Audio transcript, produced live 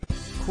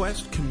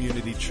Quest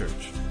Community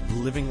Church,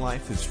 living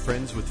life as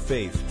friends with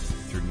faith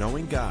through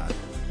knowing God,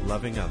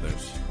 loving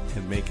others,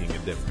 and making a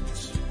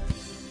difference.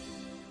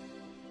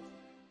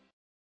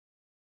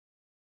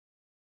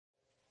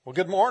 Well,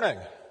 good morning.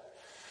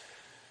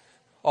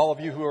 All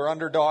of you who are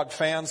underdog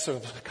fans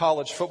of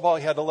college football,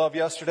 you had to love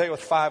yesterday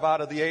with 5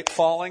 out of the 8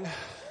 falling.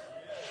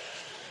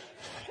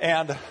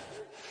 And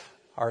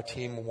our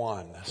team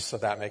won, so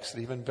that makes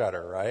it even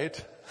better,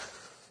 right?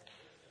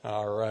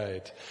 All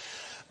right.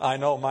 I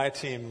know my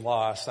team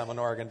lost. I'm an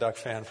Oregon Duck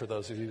fan. For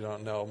those of you who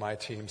don't know, my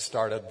team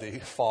started the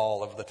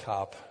fall of the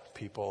top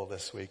people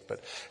this week.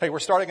 But hey, we're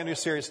starting a new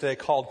series today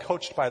called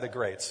Coached by the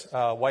Greats,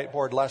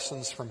 whiteboard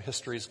lessons from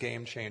history's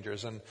game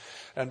changers.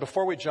 And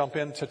before we jump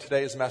into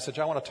today's message,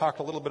 I want to talk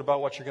a little bit about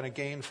what you're going to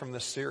gain from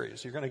this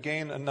series. You're going to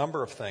gain a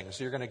number of things.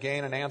 You're going to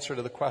gain an answer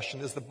to the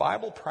question, is the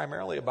Bible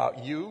primarily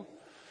about you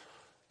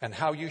and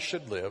how you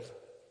should live?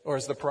 Or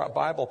is the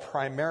Bible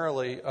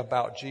primarily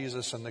about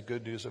Jesus and the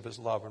good news of his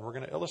love? And we're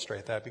going to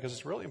illustrate that because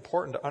it's really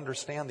important to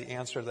understand the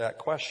answer to that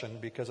question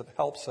because it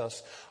helps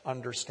us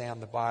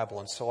understand the Bible.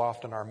 And so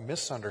often our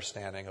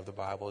misunderstanding of the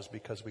Bible is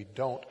because we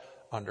don't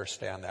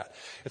understand that.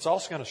 It's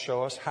also going to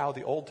show us how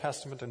the Old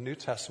Testament and New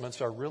Testaments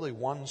are really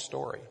one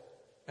story.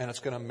 And it's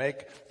going to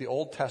make the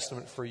Old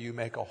Testament for you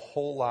make a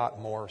whole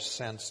lot more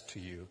sense to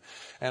you.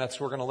 And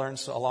we're going to learn,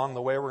 along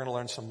the way, we're going to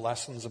learn some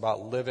lessons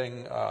about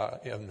living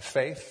in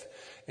faith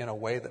in a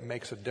way that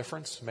makes a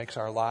difference, makes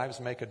our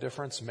lives make a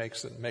difference,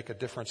 makes it make a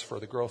difference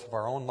for the growth of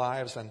our own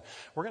lives. And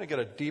we're going to get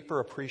a deeper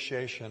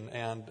appreciation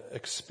and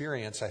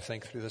experience, I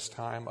think, through this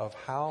time of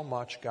how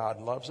much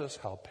God loves us,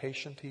 how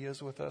patient he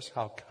is with us,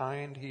 how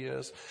kind he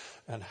is,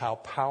 and how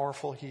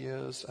powerful he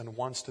is and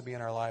wants to be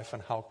in our life,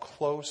 and how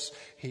close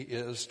he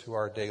is to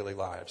our daily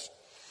lives.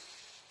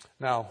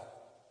 Now,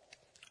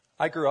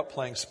 I grew up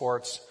playing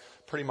sports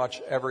pretty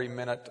much every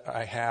minute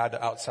I had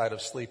outside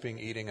of sleeping,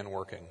 eating, and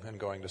working, and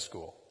going to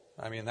school.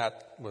 I mean,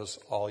 that was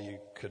all you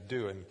could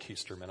do in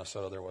Keister,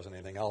 Minnesota. There wasn't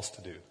anything else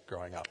to do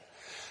growing up.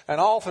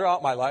 And all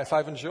throughout my life,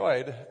 I've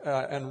enjoyed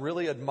and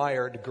really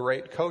admired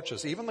great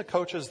coaches, even the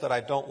coaches that I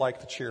don't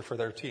like to cheer for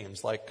their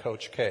teams, like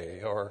Coach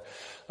K or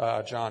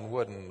John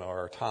Wooden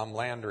or Tom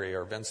Landry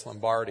or Vince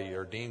Lombardi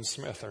or Dean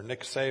Smith or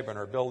Nick Saban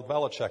or Bill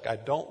Belichick. I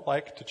don't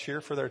like to cheer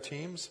for their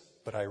teams,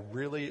 but I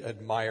really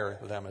admire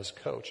them as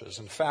coaches.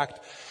 In fact,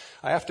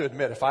 I have to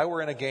admit, if I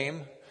were in a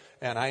game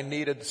and I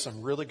needed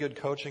some really good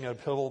coaching at a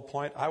pivotal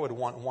point, I would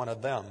want one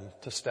of them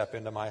to step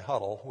into my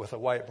huddle with a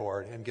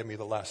whiteboard and give me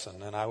the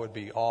lesson. And I would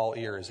be all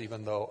ears,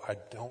 even though I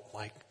don't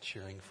like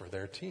cheering for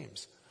their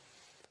teams.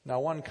 Now,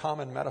 one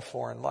common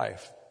metaphor in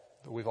life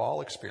that we've all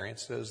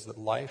experienced is that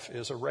life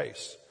is a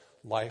race.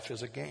 Life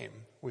is a game.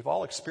 We've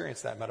all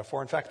experienced that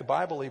metaphor. In fact, the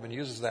Bible even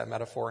uses that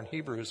metaphor in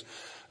Hebrews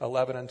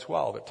 11 and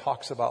 12. It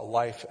talks about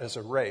life as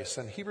a race.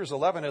 And Hebrews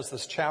 11 is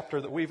this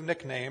chapter that we've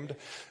nicknamed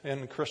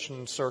in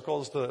Christian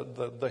circles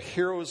the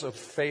Heroes of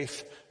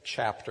Faith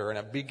chapter. And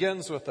it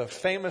begins with a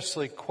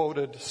famously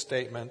quoted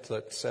statement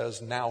that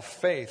says, "Now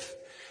faith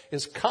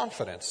is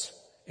confidence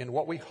in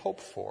what we hope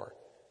for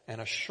and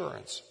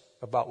assurance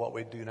about what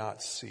we do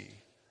not see."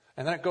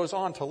 And then it goes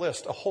on to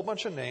list a whole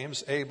bunch of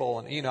names, Abel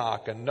and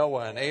Enoch and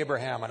Noah and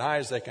Abraham and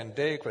Isaac and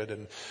David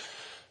and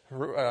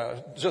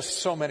just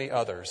so many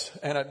others.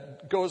 And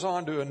it goes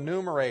on to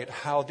enumerate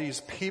how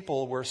these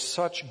people were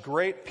such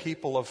great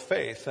people of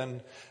faith.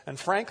 And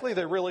frankly,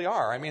 they really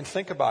are. I mean,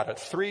 think about it.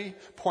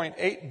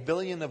 3.8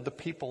 billion of the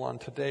people on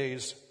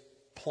today's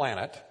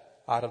planet,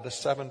 out of the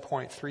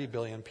 7.3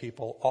 billion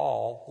people,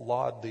 all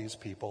laud these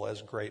people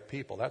as great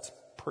people. That's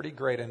pretty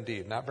great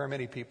indeed. Not very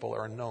many people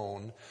are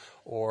known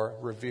or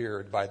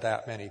revered by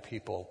that many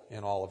people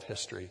in all of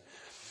history.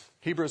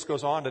 Hebrews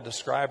goes on to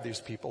describe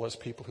these people as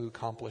people who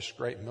accomplished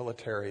great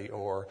military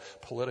or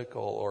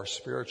political or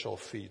spiritual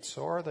feats,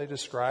 or they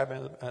describe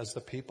them as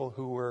the people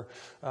who were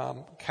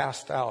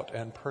cast out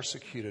and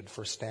persecuted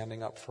for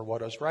standing up for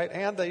what is right.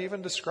 And they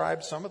even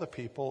describe some of the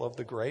people of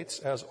the greats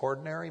as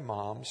ordinary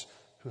moms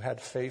who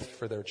had faith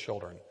for their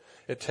children.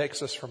 It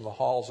takes us from the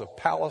halls of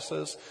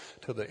palaces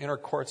to the inner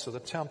courts of the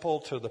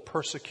temple to the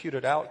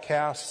persecuted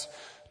outcasts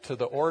to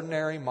the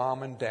ordinary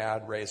mom and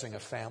dad raising a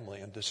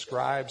family, and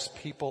describes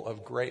people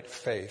of great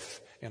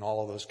faith in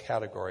all of those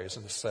categories.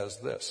 And it says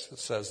this, it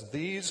says,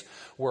 "These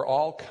were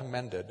all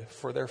commended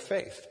for their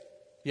faith,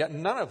 yet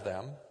none of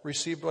them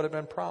received what had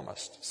been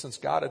promised, since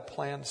God had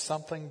planned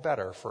something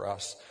better for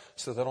us,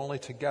 so that only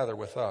together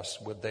with us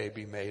would they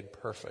be made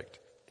perfect."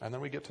 And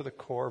then we get to the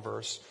core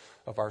verse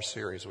of our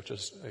series, which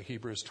is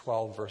Hebrews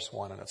 12, verse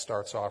 1, and it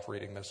starts off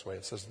reading this way.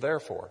 It says,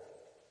 "Therefore,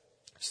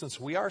 since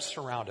we are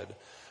surrounded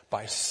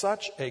by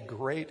such a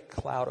great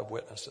cloud of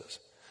witnesses."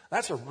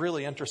 That's a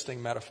really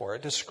interesting metaphor.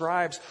 It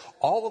describes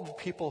all of the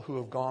people who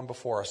have gone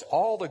before us,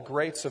 all the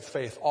greats of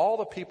faith, all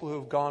the people who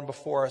have gone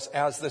before us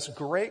as this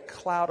great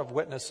cloud of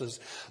witnesses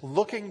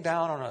looking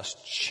down on us,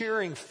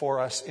 cheering for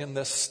us in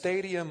this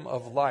stadium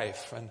of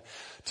life. And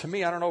to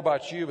me, I don't know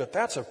about you, but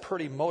that's a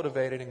pretty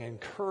motivating and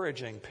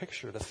encouraging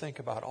picture to think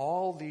about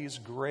all these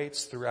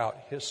greats throughout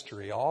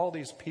history, all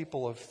these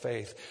people of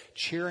faith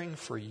cheering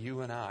for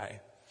you and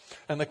I.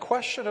 And the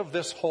question of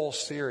this whole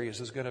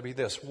series is going to be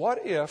this: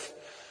 what if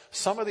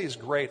some of these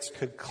greats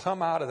could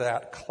come out of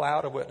that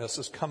cloud of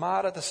witnesses, come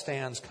out of the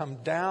stands, come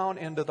down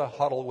into the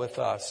huddle with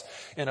us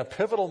in a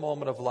pivotal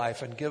moment of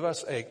life and give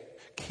us a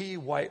key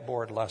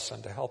whiteboard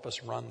lesson to help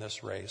us run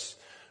this race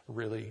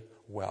really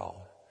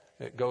well?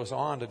 It goes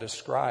on to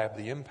describe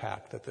the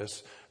impact that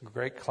this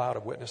great cloud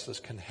of witnesses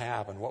can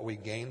have and what we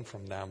gain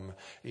from them,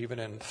 even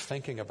in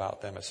thinking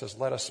about them. It says,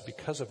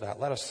 because of that,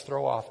 let us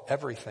throw off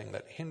everything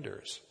that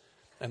hinders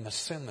and the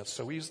sin that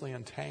so easily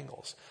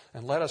entangles,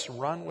 and let us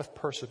run with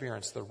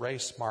perseverance the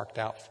race marked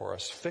out for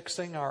us,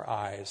 fixing our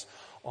eyes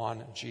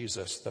on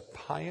Jesus, the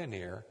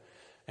pioneer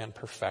and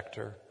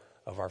perfecter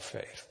of our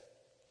faith.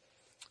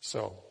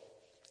 So,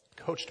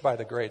 coached by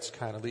the greats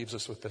kind of leaves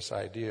us with this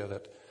idea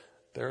that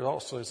there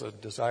also is a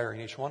desire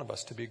in each one of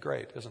us to be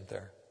great, isn't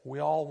there? We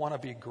all want to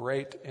be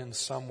great in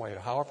some way.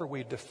 However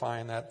we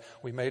define that,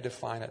 we may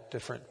define it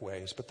different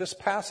ways. But this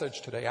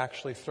passage today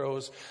actually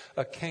throws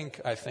a kink,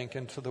 I think,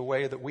 into the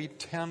way that we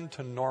tend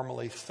to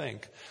normally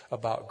think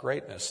about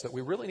greatness that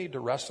we really need to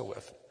wrestle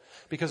with.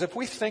 Because if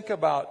we think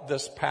about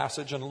this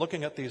passage and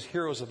looking at these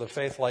heroes of the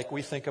faith like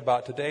we think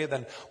about today,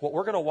 then what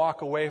we're going to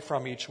walk away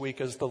from each week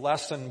is the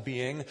lesson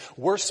being,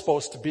 we're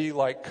supposed to be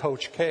like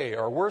Coach K,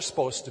 or we're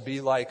supposed to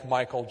be like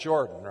Michael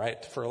Jordan,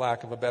 right? For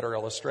lack of a better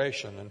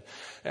illustration.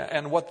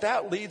 And what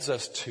that leads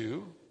us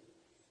to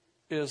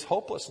is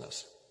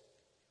hopelessness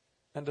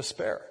and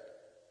despair.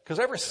 Because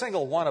every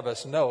single one of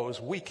us knows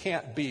we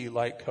can't be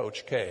like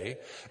Coach K.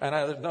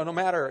 And no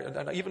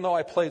matter, even though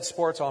I played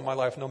sports all my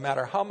life, no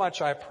matter how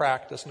much I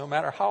practiced, no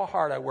matter how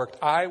hard I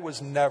worked, I was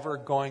never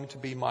going to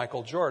be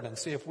Michael Jordan. And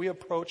see, if we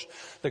approach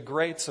the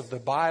greats of the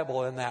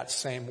Bible in that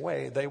same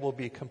way, they will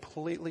be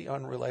completely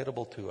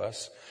unrelatable to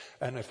us.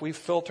 And if we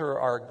filter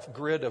our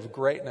grid of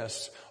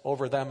greatness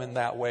over them in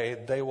that way,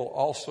 they will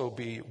also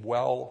be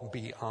well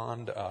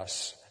beyond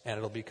us. And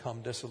it'll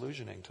become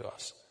disillusioning to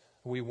us.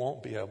 We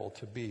won't be able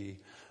to be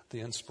the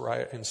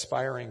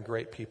inspiring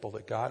great people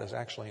that God is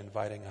actually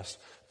inviting us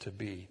to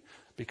be.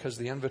 Because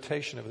the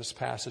invitation of this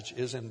passage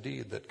is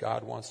indeed that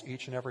God wants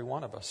each and every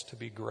one of us to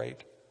be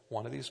great,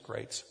 one of these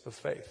greats of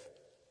faith.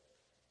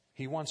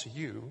 He wants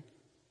you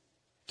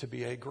to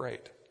be a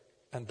great.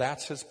 And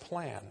that's his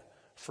plan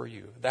for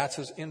you. That's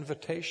his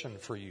invitation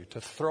for you,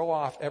 to throw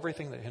off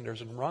everything that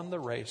hinders and run the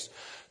race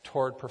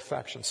toward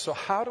perfection. So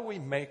how do we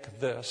make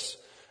this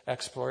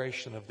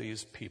exploration of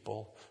these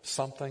people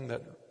something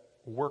that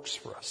works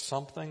for us,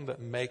 something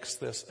that makes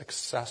this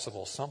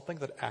accessible, something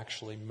that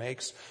actually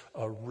makes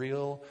a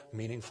real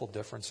meaningful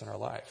difference in our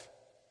life?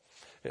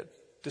 It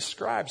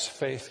describes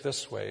faith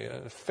this way.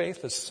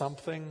 Faith is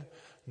something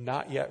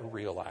not yet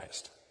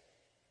realized.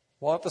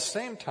 While at the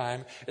same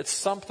time, it's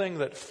something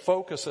that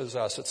focuses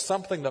us. It's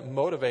something that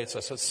motivates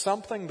us. It's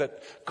something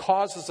that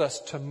causes us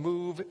to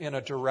move in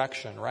a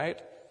direction, right?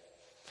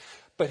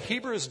 But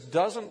Hebrews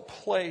doesn't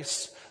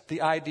place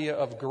the idea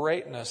of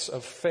greatness,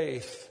 of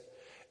faith,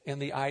 in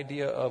the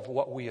idea of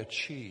what we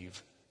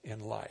achieve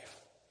in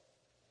life.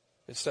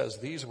 It says,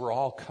 these were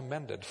all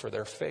commended for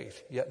their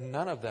faith, yet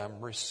none of them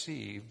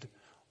received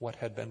what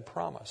had been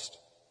promised.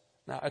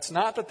 Now, it's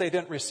not that they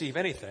didn't receive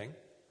anything,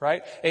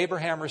 right?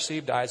 Abraham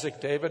received Isaac,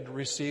 David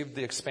received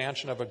the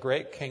expansion of a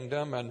great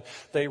kingdom, and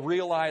they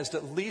realized,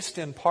 at least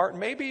in part,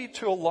 maybe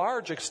to a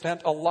large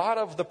extent, a lot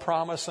of the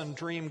promise and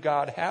dream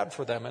God had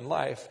for them in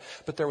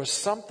life. But there was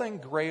something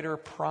greater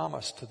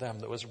promised to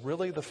them that was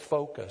really the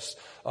focus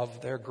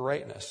of their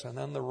greatness. And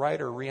then the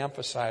writer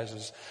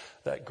reemphasizes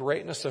that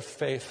greatness of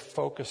faith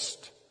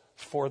focused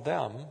for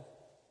them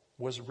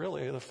was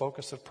really the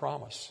focus of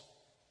promise.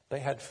 They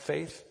had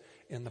faith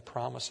in the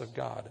promise of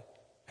God.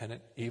 And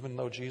even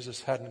though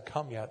Jesus hadn't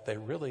come yet, they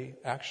really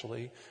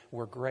actually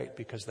were great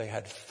because they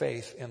had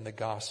faith in the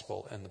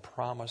gospel and the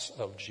promise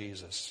of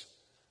Jesus.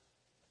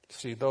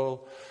 See,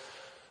 though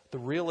the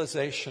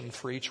realization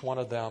for each one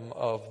of them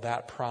of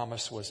that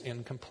promise was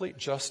incomplete,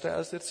 just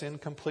as it's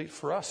incomplete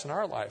for us in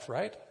our life,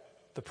 right?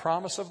 The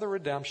promise of the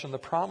redemption, the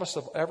promise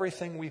of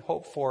everything we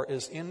hope for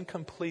is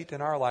incomplete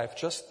in our life,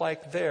 just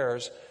like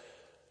theirs.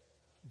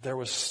 There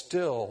was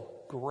still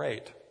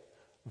great,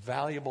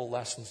 valuable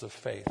lessons of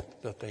faith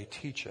that they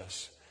teach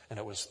us, and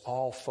it was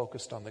all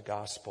focused on the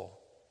gospel.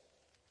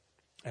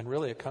 And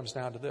really it comes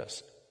down to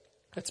this: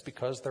 it's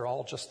because they're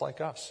all just like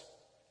us.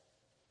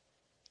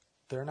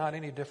 They're not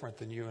any different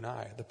than you and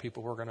I, the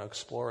people we're going to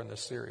explore in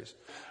this series.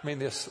 I mean,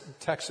 this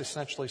text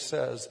essentially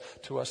says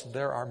to us,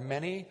 there are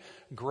many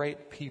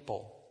great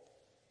people,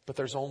 but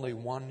there's only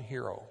one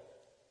hero.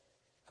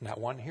 And that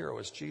one hero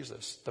is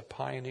Jesus, the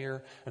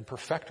pioneer and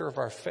perfecter of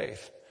our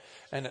faith.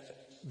 And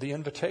the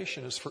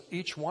invitation is for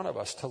each one of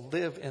us to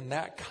live in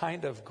that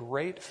kind of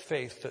great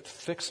faith that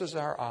fixes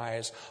our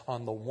eyes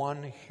on the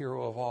one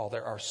hero of all.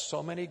 There are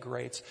so many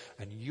greats,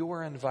 and you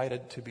are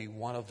invited to be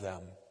one of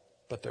them,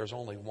 but there's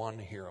only one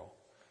hero.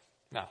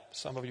 Now,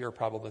 some of you are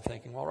probably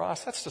thinking, well,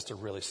 Ross, that's just a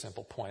really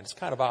simple point. It's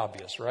kind of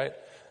obvious, right?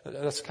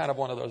 That's kind of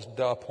one of those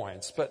duh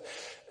points. But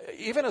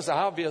even as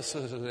obvious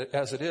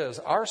as it is,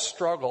 our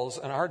struggles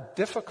and our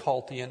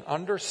difficulty in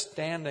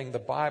understanding the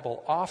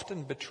Bible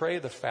often betray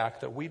the fact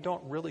that we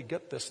don't really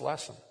get this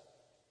lesson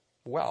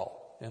well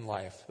in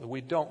life. We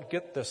don't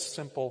get this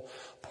simple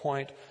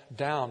point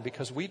down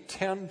because we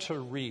tend to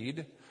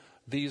read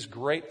these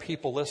great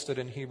people listed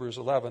in Hebrews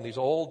 11, these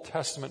Old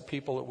Testament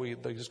people,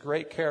 these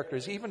great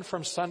characters, even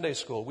from Sunday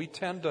school, we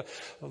tend to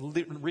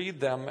read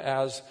them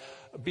as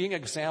being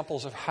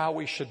examples of how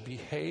we should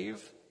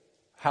behave,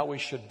 how we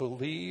should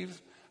believe,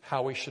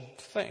 how we should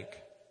think.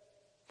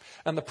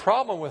 And the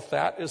problem with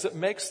that is it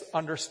makes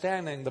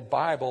understanding the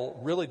Bible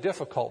really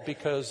difficult,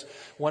 because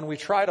when we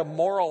try to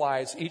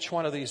moralize each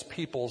one of these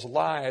people's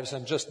lives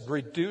and just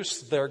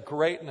reduce their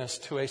greatness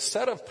to a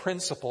set of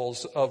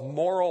principles of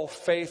moral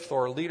faith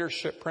or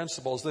leadership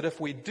principles, that if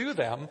we do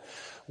them,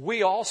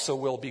 we also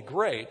will be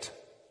great.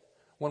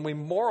 When we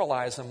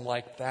moralize them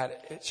like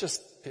that,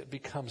 it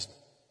becomes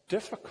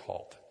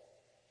difficult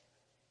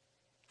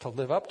to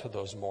live up to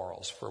those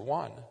morals, for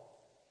one.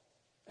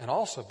 And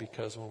also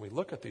because when we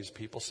look at these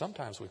people,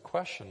 sometimes we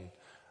question,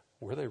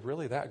 were they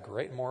really that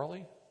great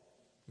morally?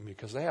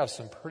 Because they have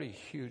some pretty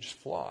huge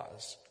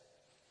flaws.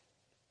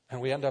 And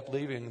we end up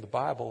leaving the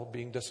Bible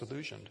being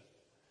disillusioned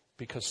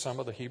because some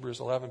of the Hebrews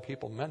 11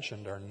 people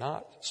mentioned are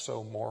not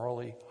so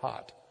morally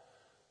hot.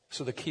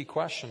 So the key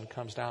question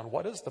comes down,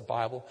 what is the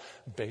Bible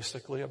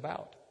basically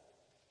about?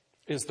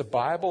 Is the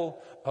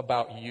Bible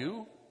about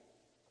you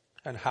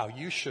and how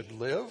you should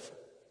live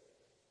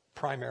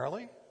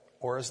primarily?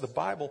 Or is the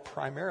Bible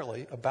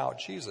primarily about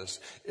Jesus?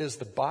 Is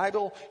the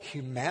Bible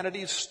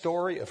humanity's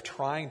story of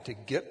trying to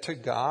get to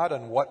God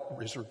and what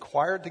is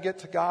required to get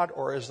to God?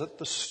 Or is it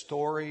the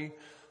story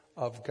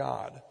of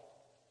God?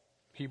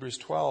 Hebrews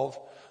 12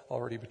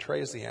 already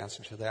betrays the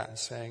answer to that in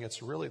saying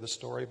it's really the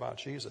story about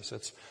Jesus.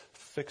 It's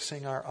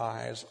fixing our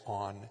eyes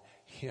on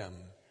Him.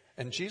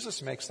 And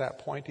Jesus makes that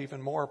point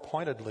even more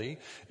pointedly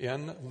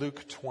in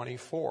Luke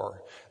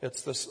 24.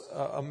 It's this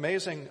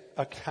amazing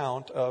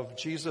account of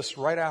Jesus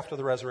right after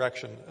the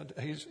resurrection.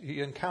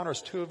 He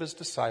encounters two of his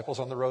disciples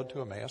on the road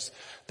to Emmaus.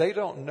 They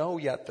don't know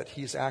yet that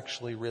he's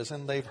actually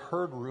risen. They've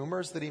heard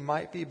rumors that he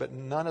might be, but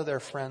none of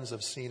their friends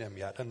have seen him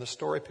yet. And the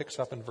story picks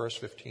up in verse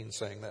 15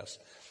 saying this.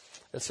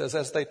 It says,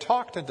 as they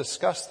talked and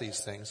discussed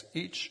these things,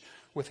 each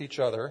with each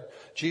other,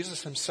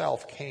 Jesus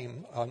himself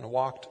came and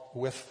walked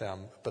with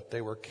them, but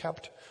they were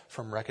kept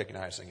from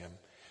recognizing him.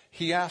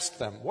 He asked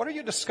them, what are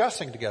you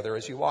discussing together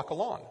as you walk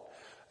along?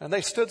 And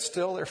they stood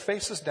still, their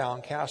faces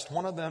downcast.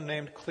 One of them,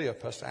 named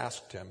Cleopas,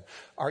 asked him,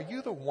 are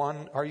you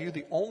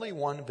the only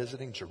one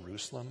visiting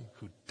Jerusalem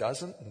who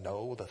doesn't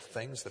know the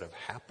things that have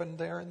happened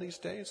there in these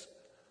days?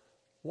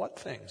 What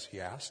things? He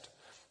asked.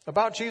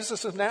 About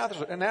Jesus of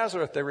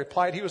Nazareth, they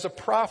replied, he was a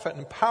prophet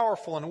and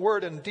powerful in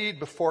word and deed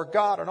before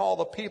God and all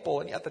the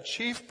people. And yet the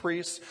chief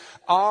priests,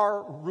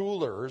 our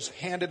rulers,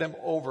 handed him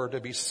over to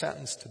be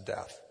sentenced to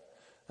death.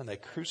 And they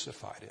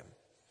crucified him.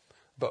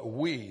 But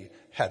we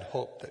had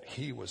hoped that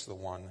he was the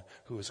one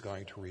who was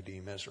going to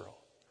redeem Israel.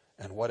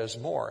 And what is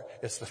more,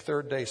 it's the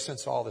third day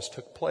since all this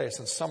took place,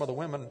 and some of the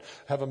women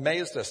have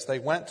amazed us. They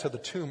went to the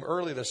tomb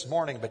early this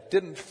morning but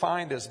didn't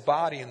find his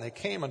body, and they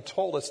came and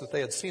told us that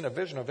they had seen a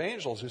vision of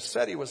angels who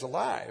said he was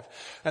alive.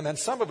 And then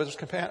some of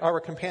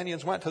our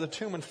companions went to the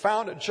tomb and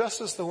found it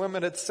just as the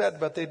women had said,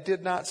 but they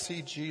did not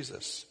see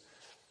Jesus.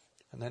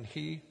 And then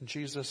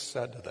Jesus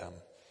said to them,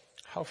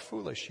 how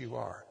foolish you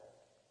are,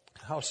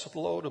 how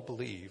slow to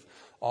believe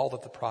all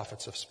that the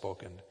prophets have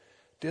spoken.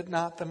 Did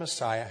not the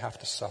Messiah have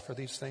to suffer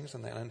these things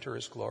and then enter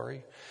his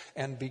glory?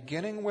 And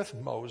beginning with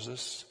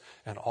Moses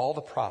and all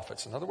the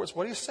prophets. In other words,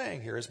 what he's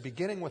saying here is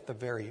beginning with the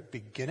very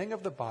beginning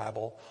of the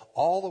Bible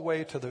all the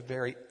way to the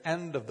very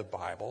end of the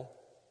Bible,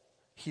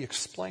 he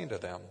explained to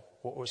them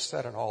what was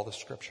said in all the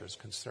scriptures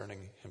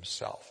concerning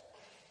himself.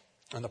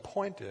 And the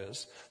point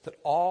is that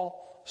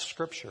all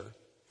scripture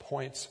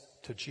points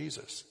to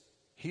Jesus.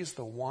 He's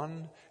the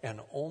one and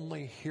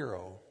only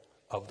hero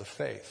of the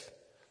faith.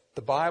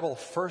 The Bible,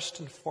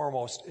 first and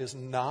foremost, is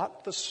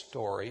not the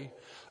story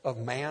of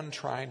man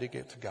trying to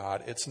get to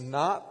God. It's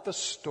not the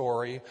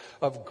story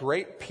of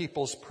great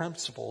people's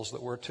principles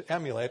that we're to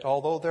emulate,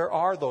 although there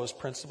are those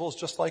principles,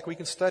 just like we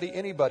can study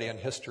anybody in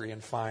history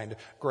and find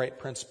great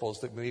principles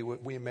that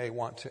we may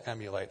want to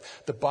emulate.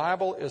 The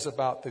Bible is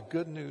about the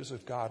good news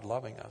of God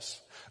loving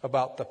us,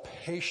 about the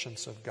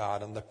patience of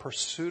God and the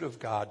pursuit of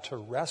God to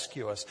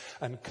rescue us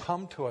and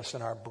come to us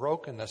in our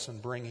brokenness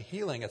and bring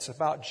healing. It's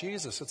about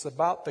Jesus. It's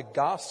about the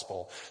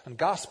gospel. And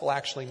gospel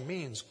actually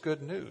means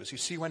good news. You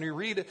see, when you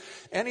read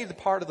any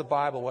part of the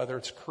Bible, whether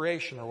it's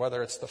creation or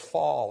whether it's the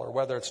fall or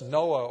whether it's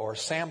Noah or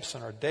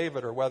Samson or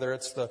David or whether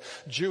it's the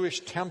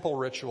Jewish temple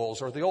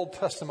rituals or the Old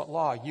Testament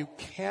law, you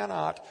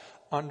cannot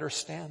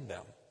understand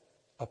them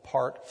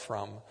apart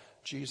from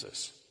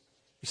Jesus.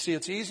 You see,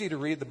 it's easy to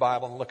read the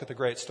Bible and look at the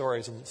great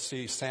stories and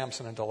see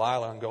Samson and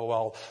Delilah and go,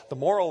 well, the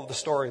moral of the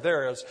story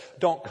there is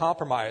don't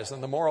compromise.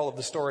 And the moral of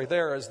the story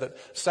there is that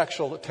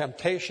sexual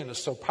temptation is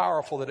so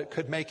powerful that it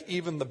could make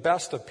even the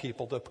best of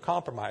people to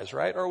compromise,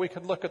 right? Or we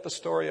could look at the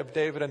story of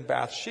David and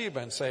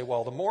Bathsheba and say,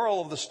 well, the moral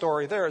of the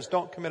story there is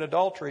don't commit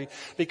adultery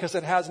because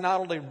it has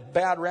not only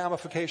bad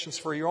ramifications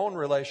for your own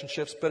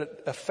relationships, but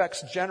it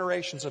affects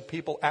generations of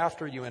people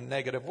after you in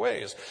negative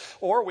ways.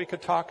 Or we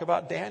could talk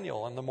about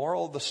Daniel, and the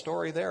moral of the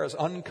story there is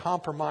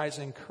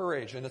uncompromising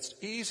courage. And it's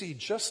easy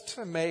just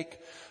to make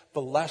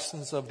the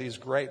lessons of these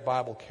great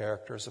Bible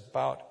characters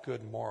about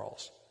good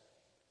morals.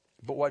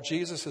 But what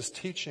Jesus is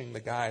teaching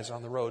the guys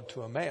on the road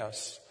to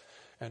Emmaus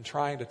and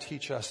trying to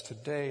teach us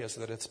today is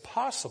that it's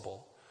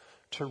possible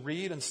to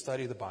read and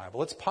study the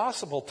Bible. It's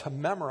possible to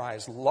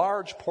memorize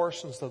large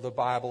portions of the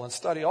Bible and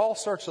study all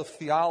sorts of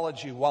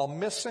theology while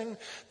missing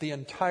the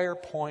entire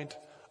point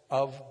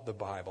of the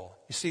Bible.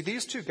 You see,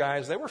 these two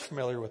guys, they were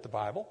familiar with the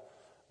Bible.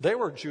 They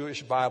were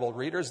Jewish Bible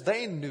readers.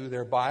 They knew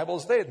their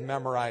Bibles. They had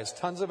memorized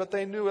tons of it.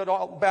 They knew it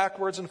all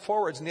backwards and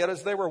forwards. And yet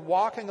as they were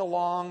walking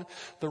along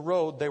the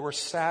road, they were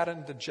sad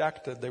and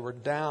dejected. They were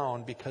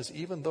down because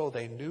even though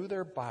they knew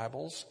their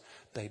Bibles,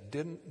 they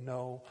didn't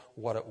know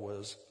what it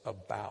was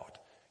about.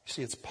 You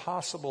see, it's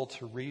possible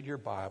to read your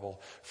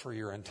Bible for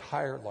your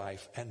entire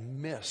life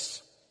and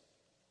miss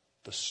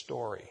the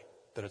story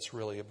that it's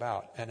really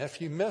about. And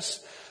if you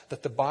miss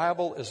that the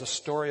Bible is a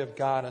story of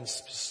God and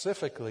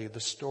specifically the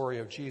story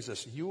of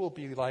Jesus, you will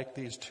be like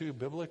these two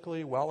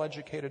biblically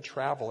well-educated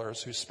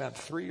travelers who spent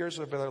 3 years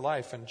of their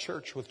life in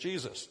church with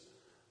Jesus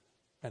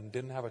and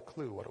didn't have a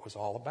clue what it was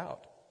all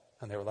about.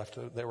 And they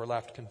were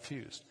left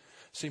confused.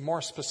 See,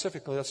 more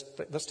specifically,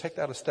 let's take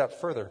that a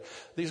step further.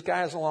 These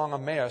guys along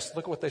Emmaus,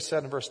 look at what they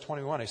said in verse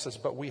 21. He says,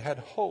 but we had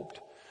hoped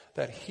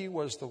that he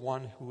was the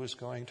one who was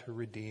going to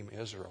redeem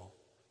Israel.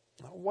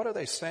 Now, what are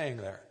they saying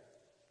there?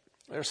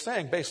 They're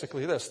saying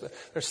basically this.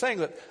 They're saying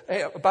that,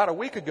 hey, about a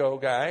week ago,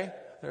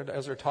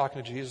 as they're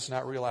talking to Jesus,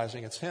 not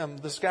realizing it's him,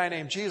 this guy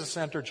named Jesus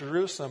entered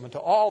Jerusalem, and to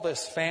all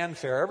this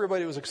fanfare,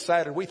 everybody was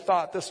excited. We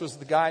thought this was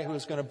the guy who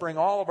was going to bring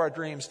all of our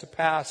dreams to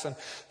pass, and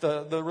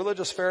the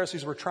religious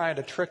Pharisees were trying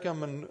to trick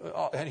him,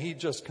 and he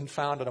just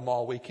confounded them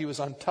all week. He was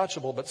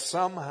untouchable, but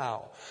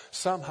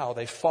somehow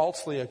they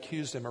falsely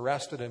accused him,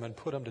 arrested him, and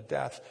put him to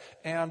death,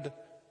 and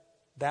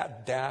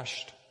that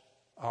dashed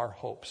our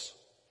hopes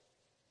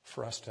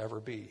for us to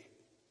ever be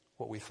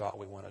what we thought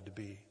we wanted to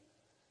be.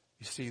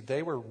 You see,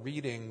 they were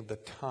reading the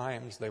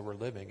times they were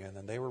living in,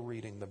 and they were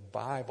reading the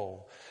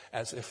Bible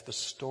as if the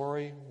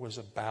story was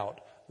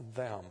about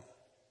them,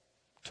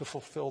 to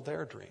fulfill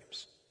their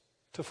dreams,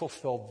 to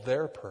fulfill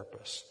their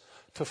purpose,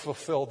 to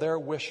fulfill their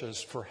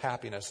wishes for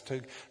happiness,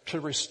 to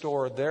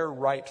restore their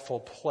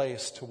rightful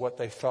place to what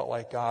they felt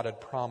like God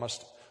had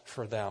promised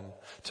for them.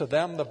 To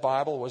them, the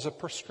Bible was a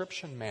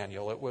prescription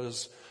manual. It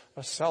was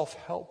a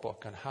self-help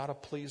book on how to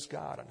please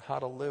God and how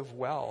to live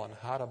well and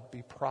how to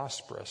be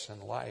prosperous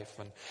in life.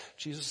 And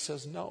Jesus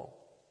says, no.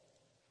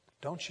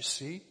 Don't you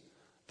see?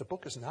 The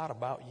book is not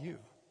about you.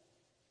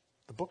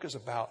 The book is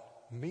about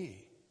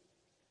me.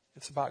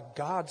 It's about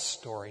God's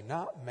story,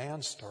 not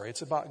man's story.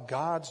 It's about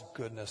God's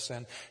goodness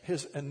and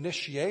his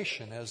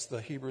initiation, as the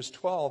Hebrews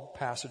 12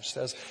 passage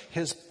says,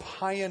 his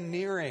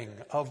pioneering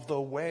of the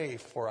way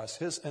for us,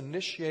 his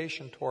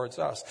initiation towards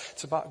us.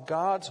 It's about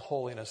God's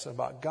holiness and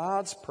about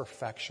God's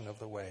perfection of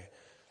the way.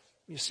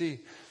 You see,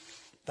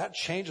 that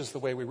changes the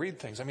way we read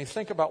things. I mean,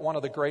 think about one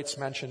of the greats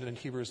mentioned in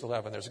Hebrews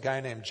 11. There's a guy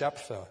named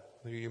Jephthah,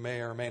 who you may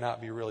or may not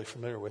be really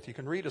familiar with. You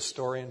can read a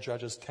story in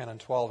Judges 10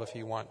 and 12 if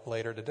you want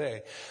later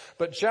today.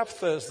 But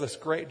Jephthah is this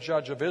great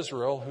judge of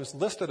Israel who's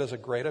listed as a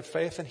great of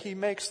faith, and he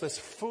makes this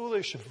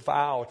foolish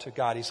vow to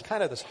God. He's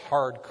kind of this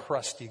hard,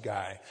 crusty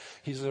guy.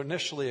 He's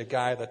initially a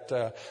guy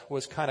that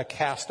was kind of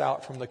cast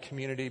out from the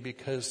community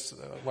because,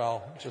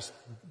 just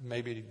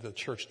maybe the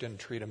church didn't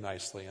treat him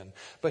nicely.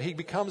 But he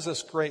becomes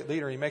this great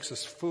leader. He makes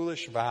this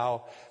foolish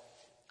vow,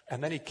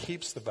 and then he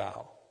keeps the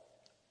vow.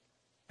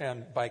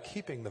 And by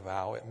keeping the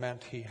vow, it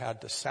meant he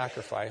had to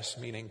sacrifice,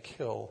 meaning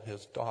kill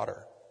his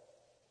daughter.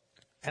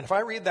 And if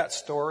I read that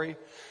story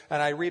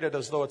and I read it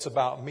as though it's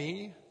about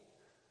me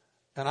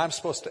and I'm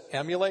supposed to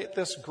emulate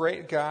this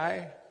great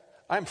guy,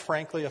 I'm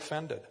frankly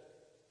offended.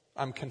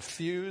 I'm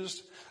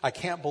confused. I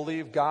can't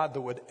believe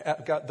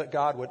that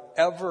God would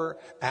ever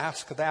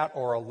ask that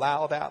or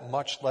allow that,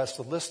 much less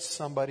list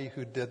somebody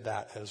who did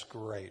that as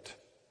great.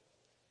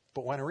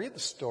 But when I read the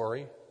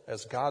story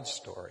as God's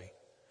story,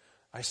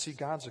 I see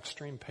God's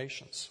extreme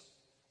patience.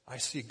 I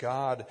see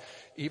God,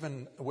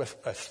 even with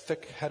a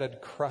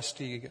thick-headed,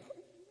 crusty,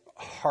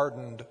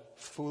 hardened,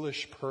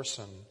 foolish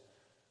person,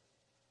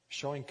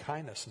 showing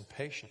kindness and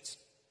patience.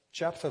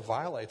 Jephthah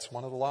violates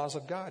one of the laws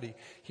of God.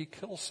 He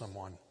kills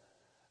someone.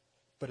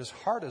 But his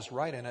heart is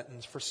right in it,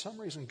 and for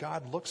some reason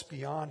God looks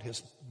beyond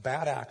his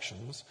bad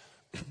actions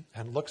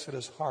and looks at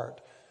his heart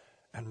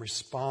and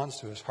responds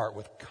to his heart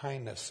with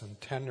kindness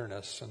and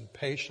tenderness and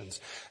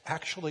patience,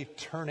 actually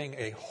turning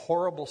a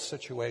horrible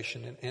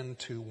situation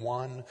into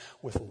one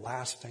with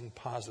lasting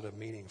positive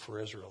meaning for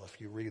Israel if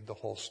you read the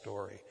whole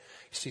story.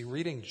 You see,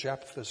 reading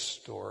Jephthah's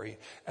story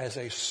as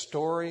a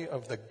story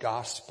of the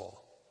gospel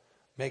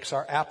makes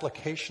our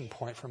application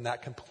point from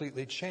that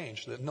completely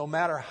changed. That no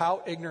matter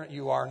how ignorant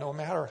you are, no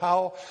matter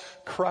how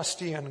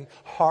crusty and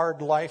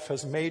hard life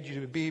has made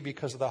you to be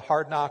because of the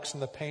hard knocks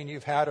and the pain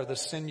you've had or the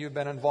sin you've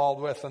been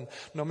involved with, and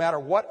no matter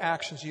what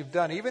actions you've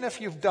done, even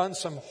if you've done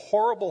some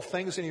horrible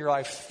things in your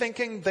life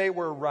thinking they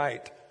were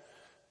right,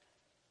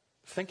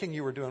 thinking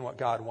you were doing what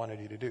God wanted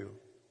you to do,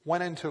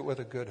 went into it with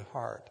a good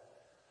heart.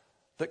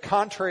 That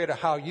contrary to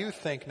how you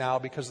think now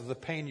because of the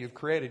pain you've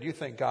created, you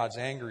think God's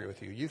angry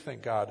with you. You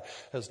think God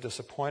has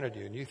disappointed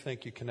you, and you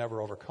think you can never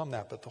overcome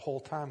that. But the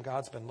whole time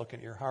God's been looking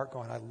at your heart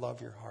going, I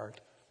love your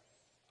heart.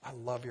 I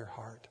love your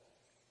heart.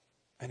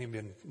 And He's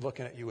been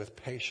looking at you with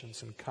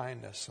patience and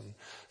kindness and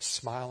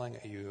smiling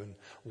at you and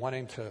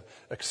wanting to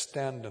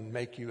extend and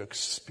make you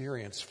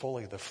experience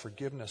fully the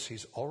forgiveness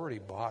He's already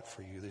bought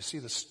for you. You see,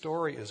 the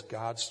story is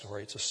God's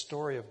story. It's a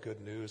story of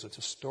good news. It's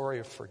a story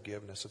of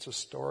forgiveness. It's a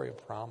story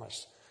of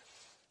promise.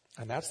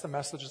 And that's the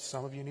message that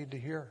some of you need to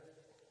hear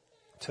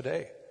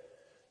today,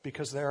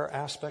 because there are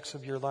aspects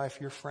of your life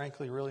you're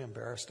frankly really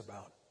embarrassed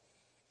about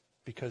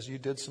because you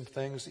did some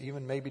things,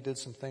 even maybe did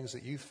some things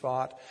that you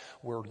thought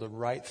were the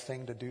right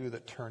thing to do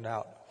that turned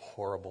out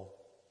horrible.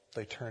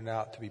 They turned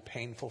out to be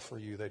painful for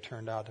you. They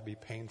turned out to be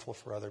painful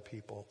for other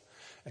people.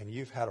 And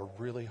you've had a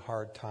really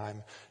hard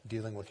time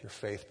dealing with your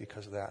faith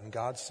because of that. And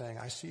God's saying,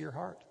 I see your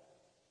heart.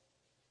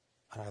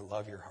 And I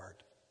love your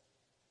heart.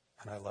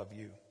 And I love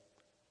you.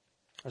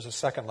 There's a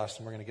second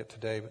lesson we're going to get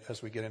today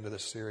as we get into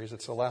this series.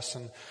 It's a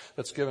lesson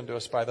that's given to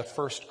us by the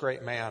first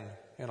great man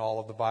in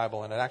all of the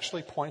Bible, and it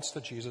actually points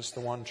to Jesus,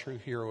 the one true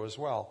hero as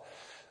well.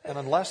 And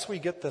unless we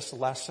get this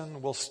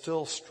lesson, we'll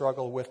still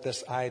struggle with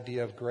this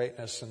idea of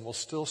greatness, and we'll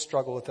still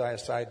struggle with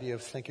this idea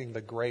of thinking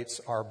the greats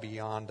are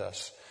beyond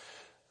us.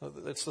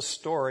 It's the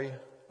story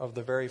of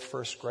the very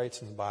first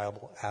greats in the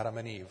Bible, Adam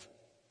and Eve.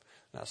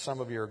 Now,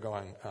 some of you are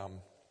going,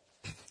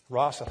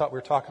 Ross, I thought we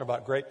were talking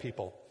about great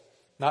people.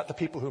 Not the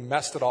people who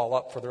messed it all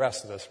up for the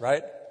rest of us,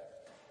 right?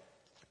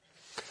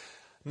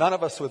 None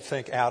of us would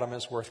think Adam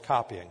is worth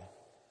copying,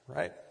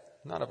 right?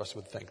 None of us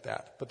would think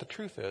that. But the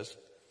truth is,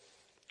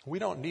 we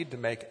don't need to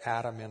make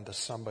Adam into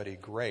somebody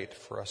great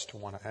for us to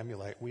want to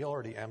emulate. We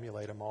already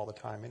emulate him all the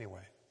time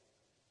anyway.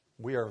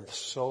 We are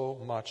so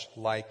much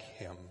like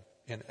him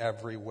in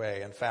every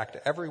way. In fact,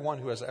 everyone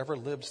who has ever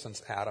lived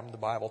since Adam, the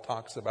Bible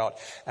talks about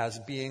as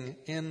being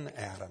in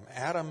Adam.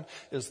 Adam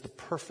is the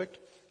perfect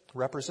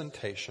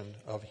representation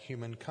of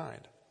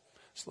humankind.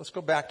 So let's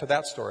go back to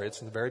that story. It's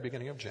in the very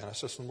beginning of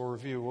Genesis, and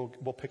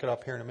we'll pick it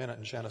up here in a minute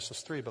in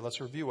Genesis 3, but let's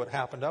review what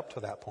happened up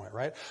to that point,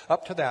 right?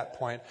 Up to that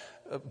point,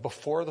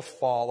 before the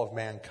fall of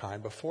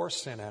mankind, before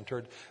sin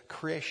entered,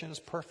 creation is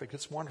perfect.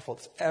 It's wonderful.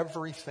 It's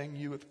everything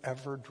you have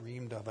ever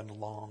dreamed of and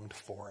longed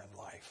for in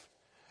life.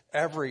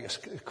 Every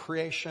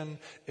creation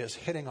is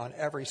hitting on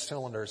every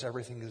cylinders.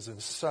 Everything is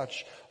in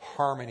such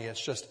harmony. It's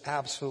just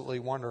absolutely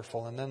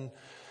wonderful. And then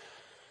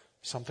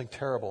something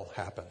terrible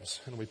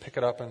happens. And we pick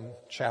it up in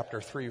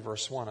chapter 3,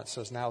 verse 1. It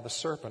says, now the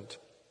serpent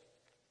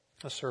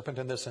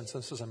in this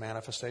instance is a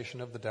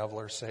manifestation of the devil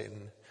or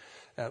Satan,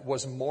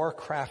 was more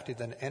crafty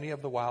than any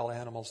of the wild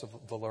animals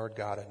of the Lord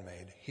God had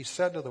made. He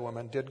said to the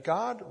woman, did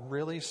God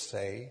really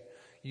say,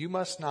 you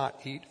must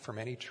not eat from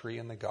any tree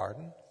in the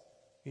garden?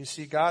 You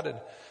see, God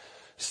had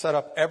set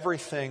up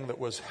everything that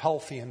was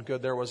healthy and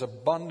good. There was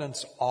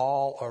abundance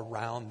all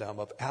around them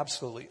of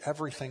absolutely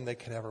everything they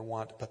could ever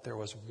want, but there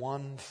was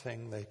one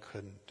thing they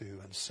couldn't do.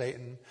 And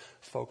Satan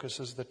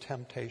focuses the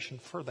temptation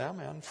for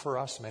them and for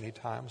us many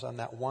times on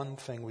that one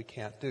thing we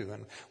can't do.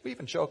 And we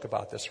even joke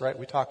about this, right?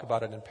 We talk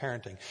about it in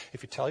parenting.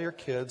 If you tell your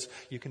kids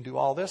you can do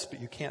all this,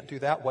 but you can't do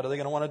that, what are they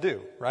going to want to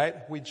do, right?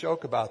 We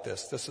joke about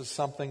this. This is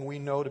something we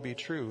know to be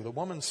true. The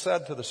woman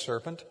said to the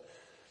serpent,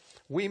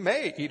 we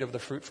may eat of the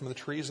fruit from the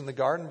trees in the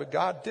garden, but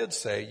God did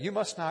say, you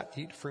must not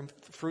eat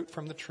fruit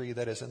from the tree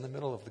that is in the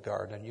middle of the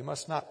garden, and you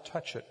must not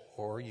touch it,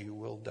 or you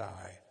will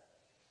die.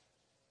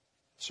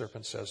 The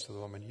serpent says to the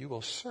woman, you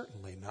will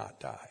certainly not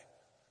die.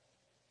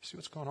 See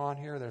what's going on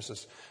here? There's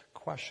this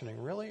questioning.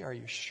 Really? Are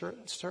you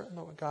certain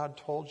that what God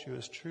told you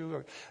is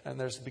true? And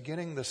there's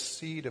beginning the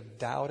seed of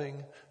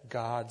doubting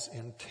God's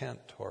intent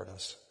toward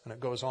us. And it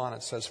goes on.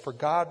 It says, for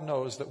God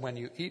knows that when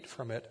you eat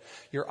from it,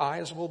 your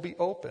eyes will be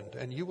opened,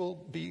 and you will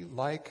be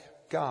like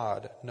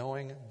God,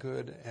 knowing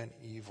good and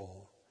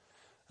evil.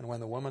 And when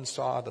the woman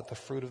saw that the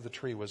fruit of the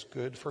tree was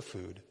good for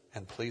food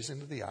and pleasing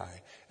to the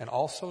eye, and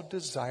also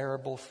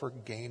desirable for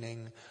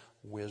gaining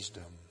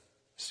wisdom.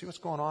 See what's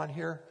going on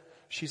here?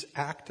 She's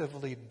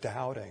actively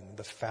doubting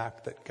the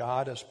fact that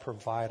God has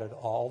provided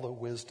all the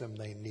wisdom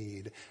they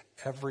need,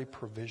 every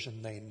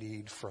provision they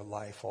need for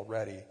life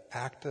already,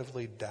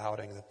 actively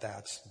doubting that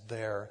that's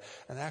there.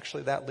 And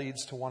actually that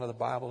leads to one of the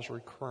Bible's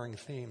recurring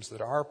themes,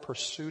 that our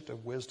pursuit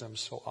of wisdom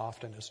so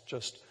often is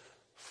just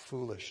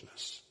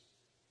foolishness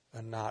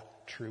and not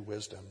true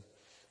wisdom.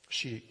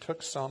 She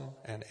took some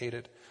and ate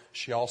it.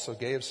 She also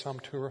gave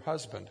some to her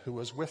husband who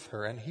was with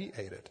her, and he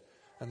ate it.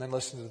 And then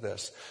listen to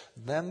this.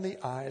 Then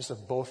the eyes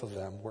of both of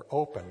them were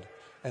opened,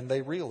 and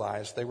they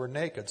realized they were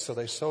naked. So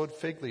they sewed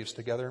fig leaves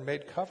together and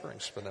made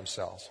coverings for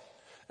themselves.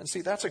 And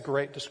see, that's a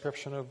great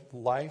description of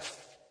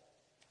life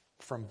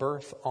from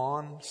birth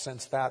on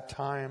since that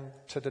time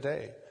to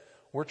today.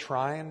 We're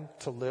trying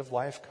to live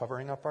life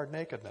covering up our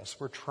nakedness.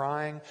 We're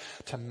trying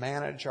to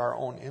manage our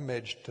own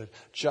image, to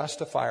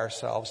justify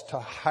ourselves, to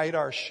hide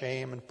our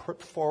shame and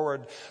put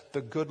forward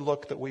the good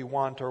look that we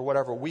want or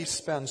whatever. We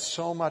spend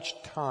so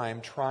much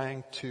time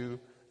trying to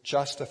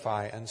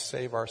justify and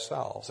save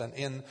ourselves. And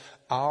in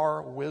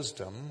our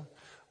wisdom,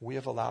 we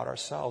have allowed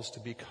ourselves to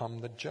become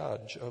the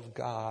judge of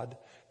God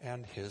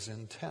and His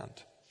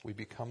intent. We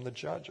become the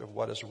judge of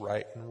what is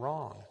right and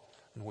wrong.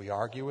 And we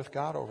argue with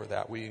God over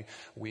that. We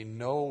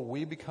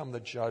become the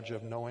judge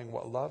of knowing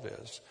what love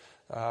is.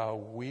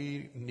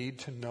 We need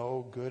to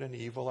know good and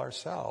evil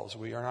ourselves.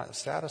 We are not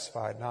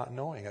satisfied not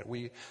knowing it.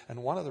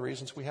 And one of the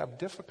reasons we have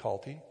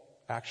difficulty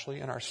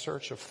actually in our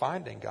search of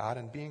finding God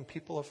and being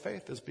people of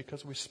faith is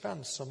because we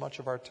spend so much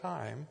of our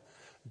time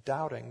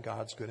doubting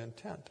God's good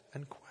intent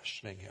and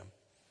questioning Him.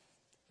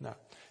 Now,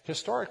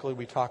 historically,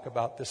 we talk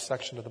about this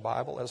section of the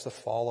Bible as the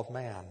fall of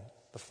man,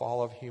 the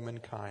fall of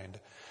humankind.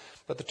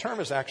 But the term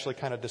is actually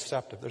kind of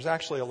deceptive. There's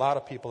actually a lot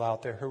of people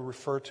out there who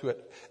refer to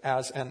it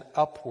as an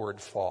upward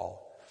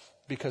fall,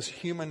 because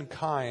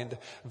humankind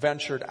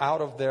ventured out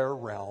of their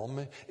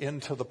realm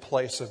into the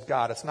place of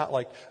God. It's not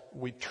like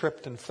we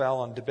tripped and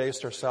fell and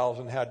debased ourselves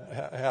and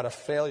had a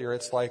failure.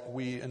 It's like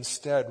we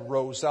instead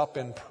rose up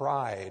in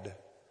pride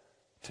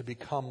to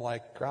become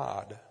like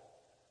God,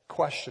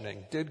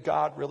 questioning, did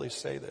God really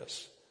say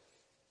this?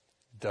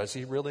 Does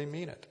He really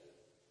mean it?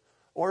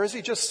 Or is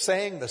He just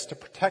saying this to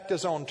protect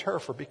His own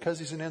turf, or because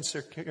He's an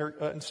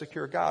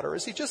insecure God? Or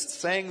is He just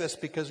saying this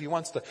because He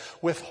wants to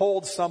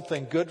withhold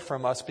something good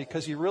from us,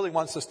 because He really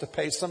wants us to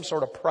pay some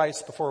sort of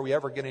price before we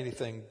ever get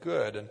anything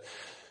good? And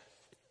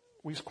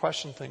we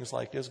question things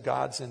like, is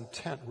God's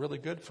intent really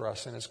good for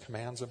us in His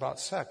commands about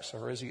sex?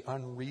 Or is He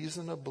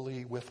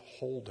unreasonably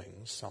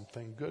withholding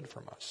something good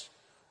from us?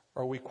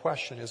 Or we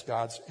question, is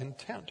God's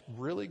intent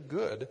really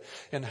good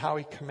in how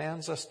He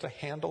commands us to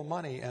handle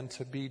money and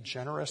to be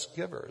generous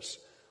givers?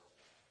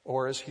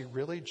 Or is He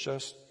really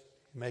just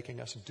making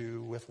us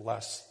do with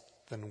less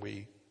than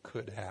we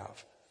could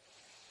have?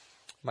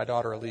 My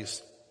daughter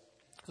Elise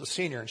is a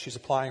senior, and she's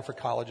applying for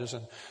colleges,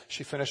 and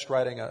she finished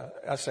writing an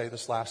essay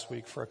this last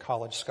week for a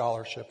college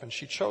scholarship, and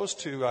she chose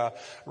to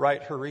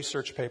write her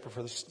research paper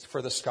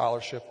for the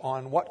scholarship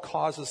on what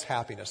causes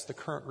happiness, the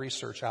current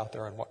research out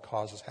there on what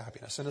causes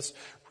happiness. And it's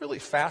really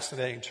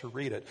fascinating to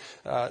read it.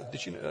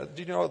 Did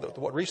you know that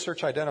what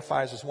research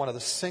identifies as one of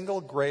the single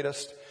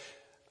greatest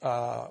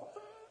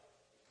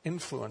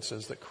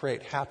influences that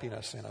create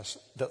happiness in us,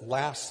 that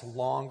lasts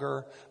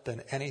longer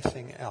than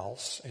anything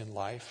else in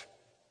life,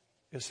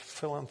 is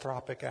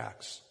philanthropic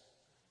acts,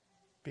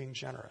 being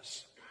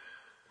generous,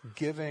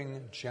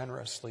 giving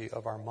generously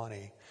of our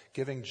money,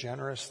 giving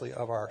generously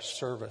of our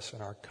service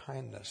and our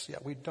kindness.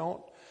 Yet we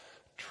don't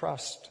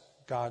trust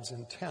God's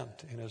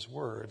intent in His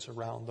words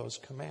around those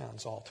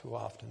commands all too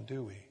often,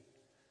 do we?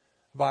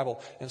 The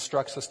Bible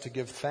instructs us to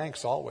give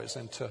thanks always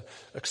and to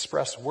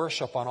express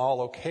worship on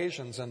all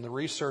occasions. And the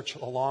research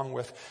along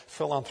with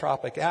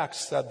philanthropic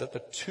acts said that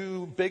the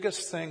two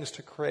biggest things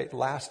to create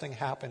lasting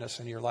happiness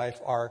in your life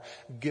are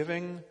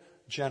giving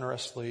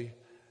generously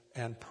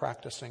and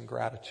practicing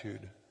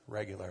gratitude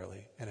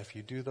regularly. And if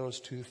you do those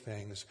two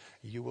things,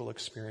 you will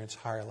experience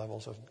higher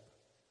levels of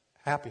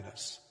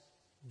happiness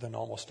than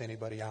almost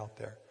anybody out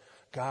there.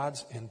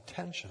 God's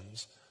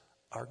intentions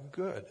are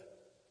good.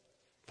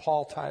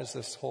 Paul ties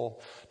this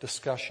whole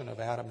discussion of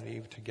Adam and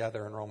Eve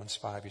together in Romans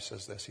 5. He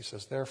says this. He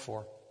says,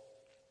 therefore,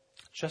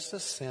 just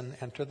as sin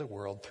entered the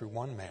world through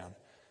one man,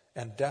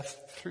 and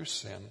death through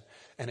sin,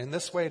 and in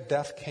this way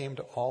death came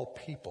to all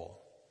people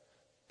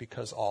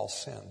because all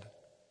sinned.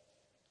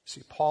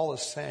 See, Paul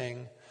is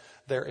saying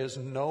there is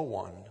no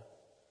one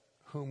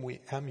whom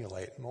we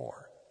emulate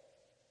more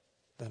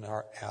than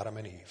our Adam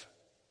and Eve.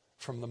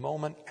 From the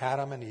moment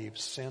Adam and Eve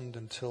sinned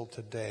until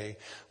today,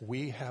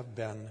 we have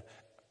been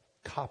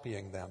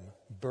copying them,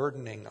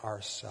 burdening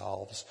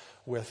ourselves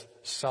with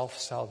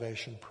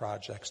self-salvation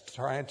projects,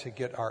 trying to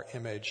get our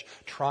image,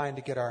 trying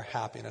to get our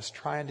happiness,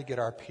 trying to get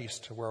our peace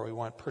to where we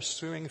want,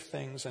 pursuing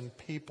things and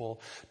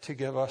people to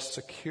give us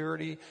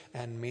security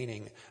and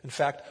meaning. In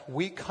fact,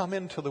 we come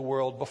into the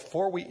world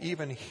before we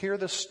even hear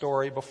the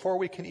story, before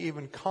we can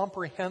even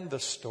comprehend the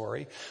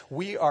story,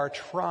 we are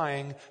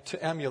trying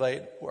to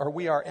emulate, or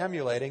we are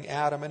emulating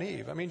Adam and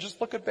Eve. I mean,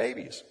 just look at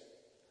babies.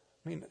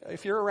 I mean,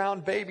 if you're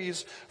around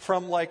babies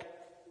from like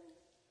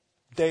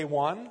day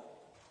one,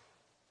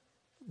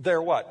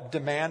 they're what?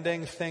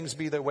 Demanding things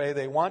be the way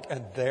they want,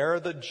 and they're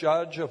the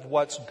judge of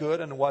what's good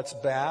and what's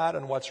bad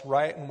and what's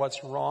right and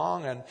what's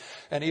wrong.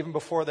 And even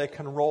before they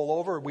can roll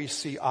over, we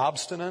see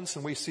obstinance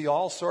and we see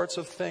all sorts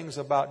of things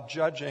about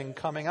judging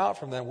coming out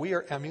from them. We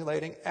are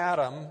emulating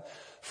Adam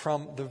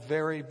from the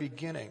very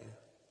beginning.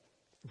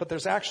 But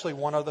there's actually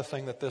one other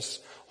thing that this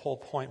whole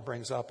point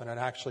brings up, and it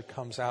actually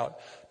comes out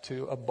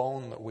to a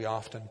bone that we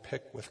often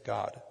pick with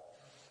God.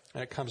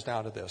 And it comes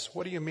down to this.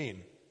 What do you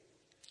mean?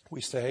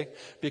 We say,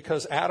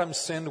 because Adam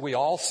sinned, we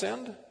all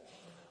sinned?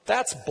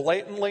 That's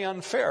blatantly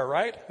unfair,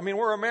 right? I mean,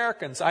 we're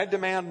Americans. I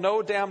demand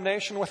no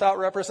damnation without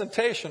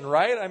representation,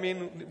 right? I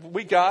mean,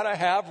 we gotta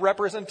have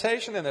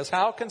representation in this.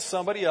 How can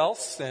somebody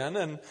else sin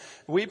and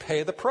we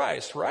pay the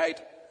price, right?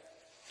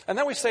 And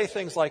then we say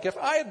things like, if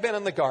I had been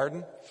in the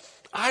garden,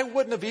 I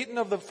wouldn't have eaten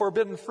of the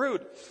forbidden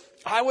fruit.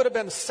 I would have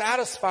been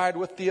satisfied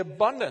with the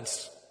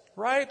abundance,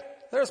 right?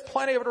 There's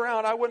plenty of it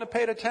around. I wouldn't have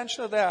paid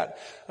attention to that.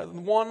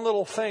 One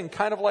little thing,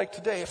 kind of like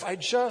today, if I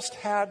just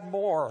had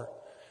more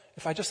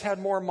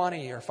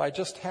money, or if I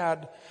just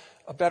had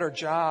a better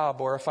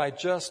job, or if I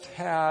just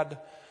had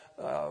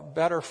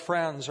better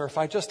friends, or if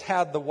I just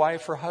had the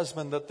wife or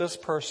husband that this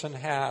person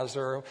has,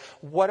 or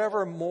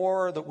whatever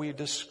more that we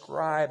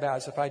describe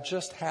as, if I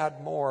just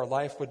had more,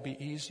 life would be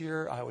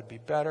easier, I would be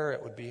better,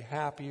 it would be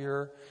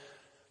happier.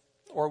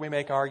 Or we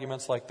make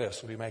arguments like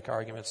this. We make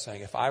arguments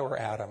saying, if I were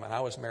Adam and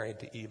I was married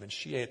to Eve and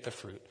she ate the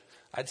fruit,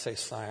 I'd say,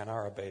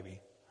 sayonara, baby.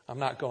 I'm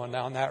not going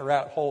down that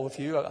rat hole with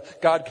you.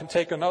 God can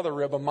take another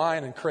rib of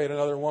mine and create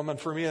another woman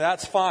for me.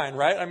 That's fine,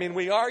 right? I mean,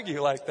 we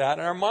argue like that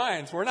in our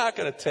minds. We're not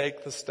going to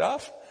take the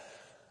stuff.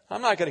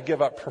 I'm not going to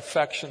give up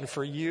perfection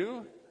for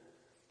you.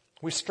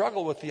 We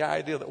struggle with the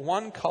idea that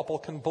one couple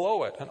can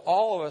blow it and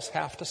all of us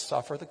have to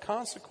suffer the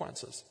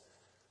consequences.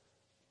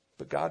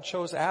 But God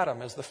chose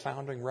Adam as the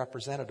founding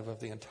representative of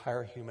the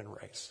entire human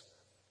race.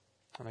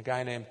 And a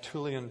guy named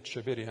Tullian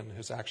Tchividjian,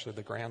 who's actually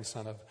the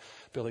grandson of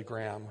Billy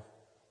Graham,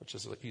 which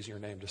is an easier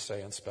name to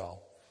say and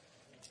spell,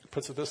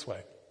 puts it this way.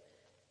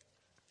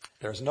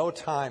 There's no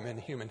time in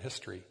human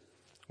history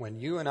when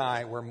you and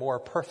I were more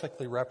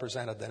perfectly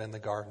represented than in the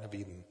Garden of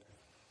Eden.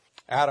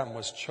 Adam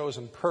was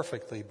chosen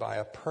perfectly by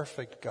a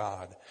perfect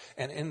God,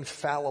 an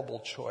infallible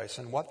choice.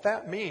 And what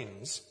that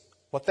means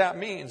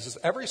is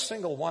every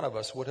single one of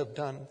us would have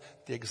done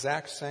the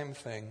exact same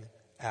thing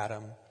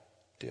Adam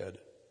did.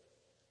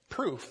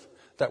 Proof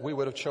that we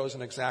would have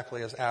chosen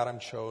exactly as Adam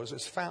chose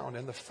is found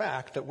in the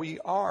fact that we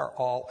are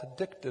all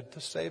addicted to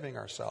saving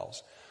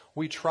ourselves.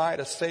 We try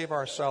to save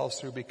ourselves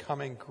through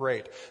becoming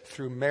great,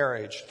 through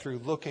marriage, through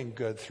looking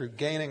good, through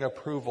gaining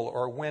approval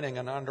or winning.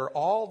 And under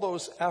all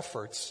those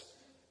efforts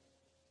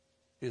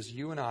is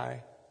you and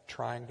I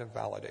trying to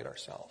validate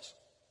ourselves.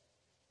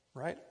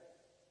 Right?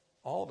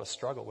 All of us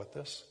struggle with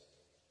this.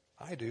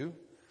 I do.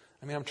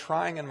 I mean, I'm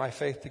trying in my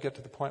faith to get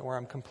to the point where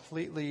I'm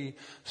completely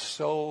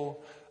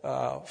so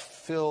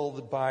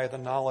filled by the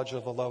knowledge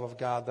of the love of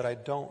God that I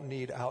don't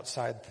need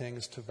outside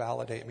things to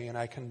validate me, and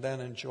I can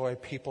then enjoy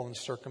people and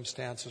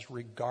circumstances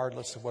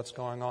regardless of what's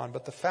going on.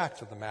 But the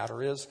fact of the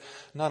matter is,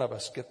 none of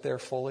us get there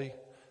fully.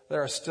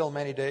 There are still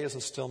many days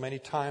and still many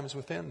times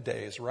within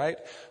days, right?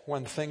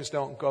 When things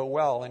don't go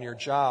well in your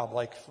job,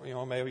 like,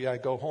 maybe I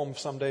go home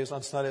some days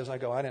on Sundays and I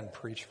go, I didn't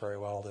preach very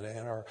well today,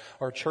 and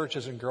our church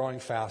isn't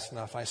growing fast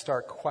enough. I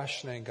start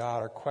questioning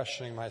God or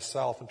questioning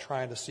myself and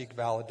trying to seek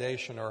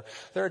validation. Or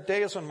there are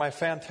days when my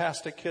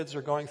fantastic kids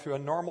are going through a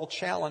normal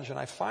challenge and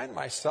I find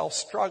myself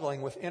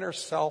struggling with inner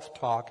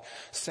self-talk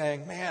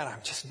saying, man,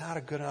 I'm just not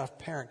a good enough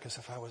parent, because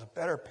if I was a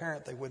better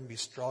parent, they wouldn't be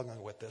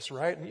struggling with this,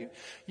 right? And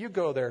you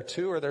go there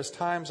too. Or there's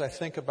times I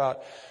think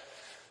about,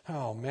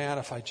 oh man,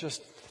 if I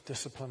just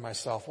discipline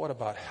myself, what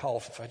about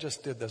health? If I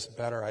just did this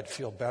better, I'd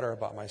feel better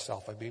about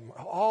myself.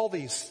 All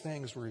these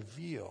things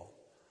reveal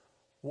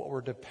what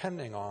we're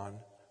depending on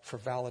for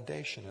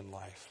validation in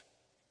life.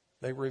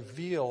 They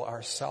reveal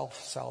our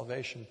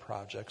self-salvation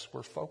projects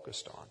we're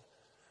focused on,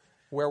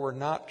 where we're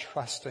not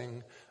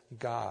trusting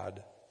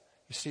God.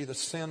 You see, the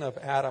sin of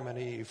Adam and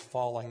Eve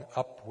falling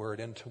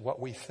upward into what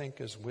we think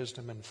is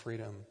wisdom and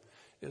freedom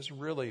is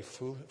really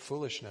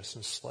foolishness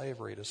and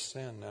slavery to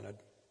sin and a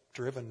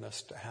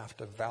drivenness to have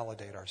to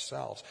validate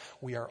ourselves.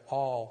 We are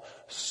all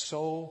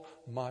so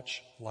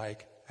much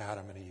like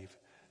Adam and Eve.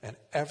 And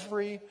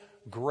every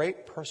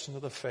great person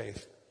of the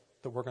faith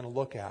that we're going to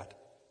look at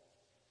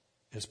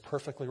is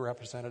perfectly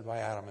represented by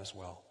Adam as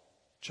well,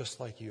 just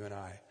like you and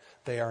I.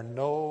 They are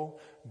no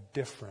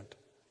different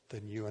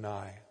than you and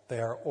I. They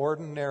are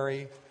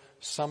ordinary,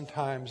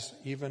 sometimes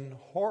even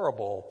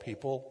horrible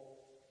people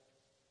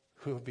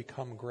who have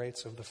become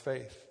greats of the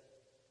faith.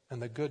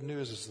 And the good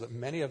news is that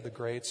many of the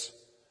greats,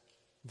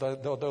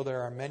 though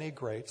there are many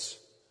greats,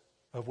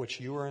 of which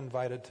you are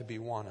invited to be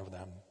one of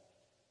them,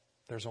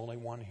 there's only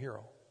one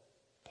hero.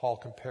 Paul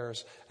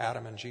compares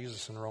Adam and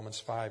Jesus in Romans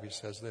 5. He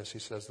says this. He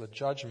says, the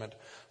judgment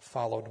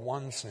followed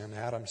one sin,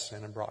 Adam's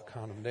sin, and brought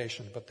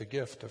condemnation. But the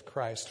gift of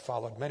Christ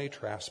followed many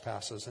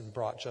trespasses and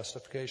brought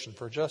justification.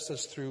 For just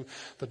as through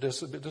the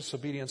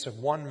disobedience of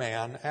one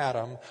man,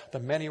 Adam, the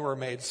many were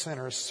made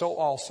sinners, so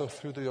also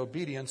through the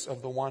obedience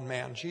of the one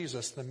man,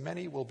 Jesus, the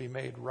many will be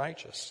made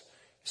righteous.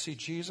 See,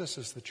 Jesus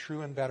is the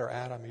true and better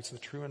Adam. He's the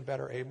true and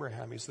better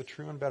Abraham. He's the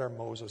true and better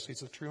Moses.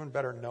 He's the true and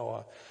better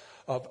Noah.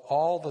 Of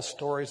all the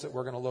stories that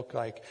we're going to look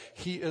like,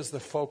 he is the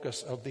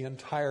focus of the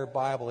entire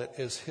Bible. It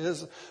is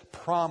his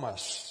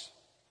promise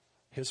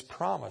His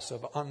promise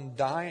of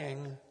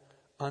undying,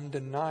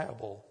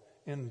 undeniable,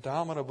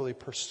 indomitably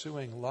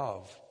pursuing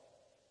love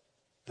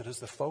that is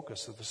the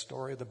focus of the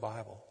story of the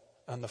Bible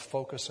and the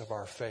focus of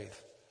our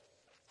faith.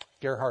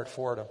 Gerhard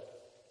Ford, a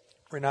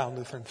renowned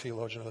Lutheran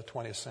theologian of the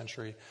 20th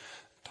century,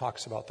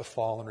 talks about the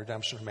fall and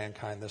redemption of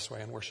mankind this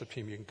way. And worship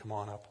team, you can come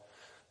on up.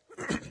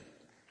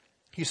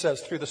 He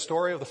says, through the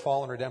story of the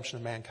fall and redemption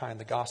of mankind,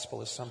 the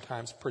gospel is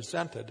sometimes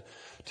presented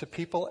to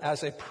people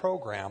as a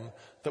program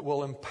that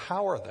will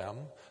empower them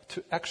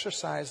to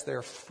exercise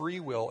their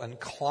free will and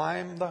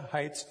climb the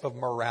heights of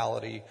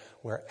morality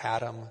where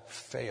Adam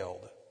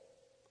failed.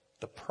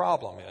 The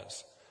problem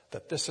is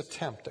that this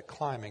attempt at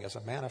climbing is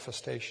a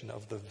manifestation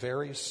of the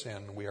very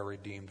sin we are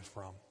redeemed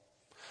from.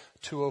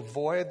 To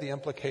avoid the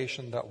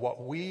implication that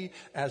what we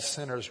as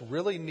sinners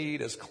really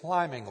need is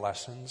climbing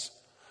lessons,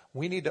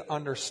 we need to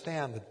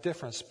understand the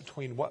difference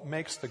between what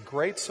makes the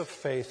greats of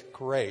faith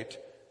great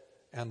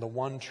and the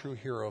one true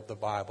hero of the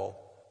Bible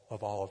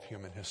of all of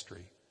human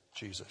history,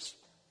 Jesus.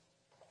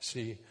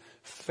 See,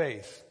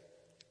 faith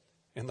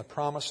in the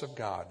promise of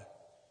God,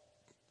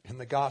 in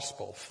the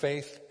gospel,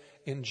 faith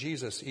in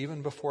Jesus,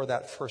 even before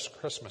that first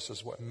Christmas,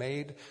 is what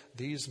made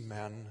these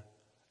men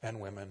and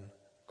women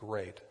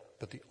great.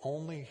 But the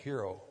only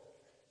hero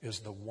is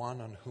the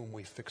one on whom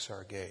we fix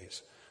our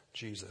gaze,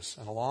 Jesus.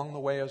 And along the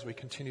way, as we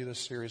continue this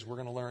series, we're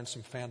going to learn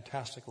some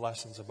fantastic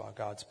lessons about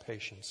God's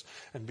patience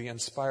and be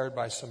inspired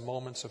by some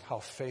moments of how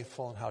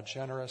faithful and how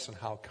generous and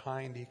how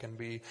kind He can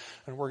be.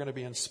 And we're going to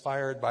be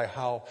inspired by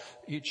how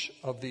each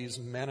of these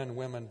men and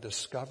women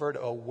discovered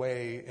a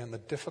way in the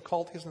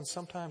difficulties and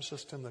sometimes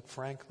just in the,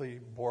 frankly,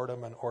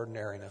 boredom and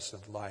ordinariness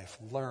of life,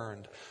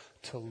 learned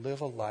to live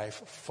a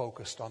life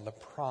focused on the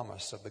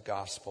promise of the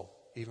gospel,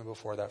 even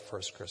before that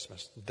first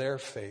Christmas. Their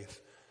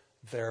faith,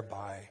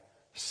 thereby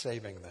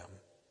saving them.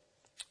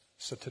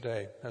 So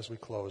today, as we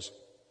close,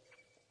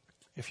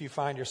 if you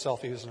find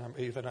yourself,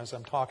 even as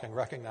I'm talking,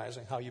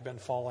 recognizing how you've been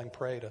falling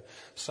prey to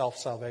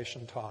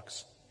self-salvation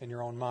talks in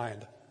your own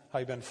mind, how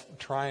you've been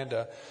trying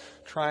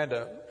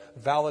to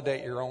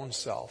validate your own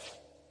self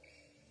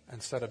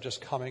instead of just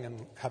coming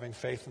and having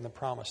faith in the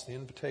promise, the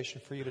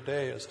invitation for you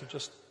today is to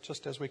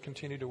just as we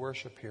continue to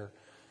worship here,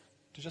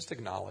 to just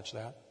acknowledge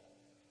that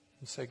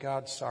and say,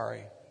 God,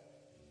 sorry.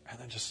 And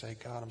then just say,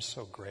 God, I'm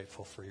so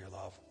grateful for your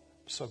love.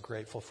 I'm so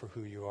grateful for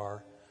who you are.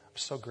 I'm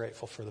so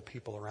grateful for the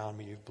people around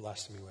me you've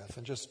blessed me with.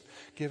 And just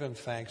give Him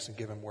thanks and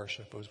give Him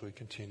worship as we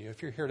continue.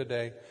 If you're here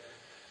today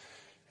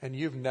and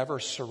you've never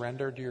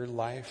surrendered your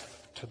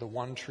life to the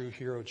one true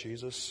hero,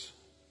 Jesus,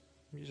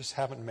 you just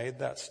haven't made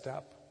that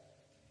step.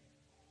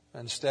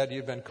 Instead,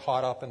 you've been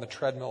caught up in the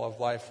treadmill of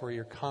life where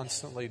you're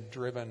constantly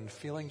driven,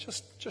 feeling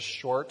just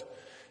short,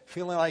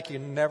 feeling like you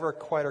never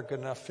quite are good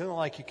enough, feeling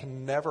like you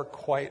can never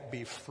quite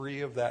be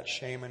free of that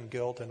shame and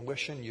guilt and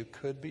wishing you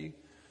could be.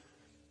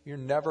 You're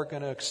never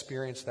going to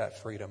experience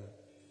that freedom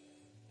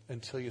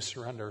until you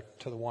surrender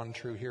to the one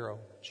true hero,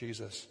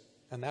 Jesus.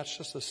 And that's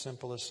just as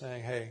simple as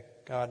saying, hey,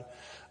 God,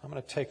 I'm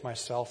going to take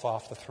myself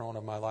off the throne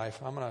of my life.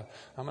 I'm going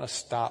to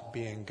stop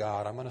being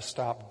God. I'm going to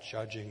stop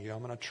judging you. I'm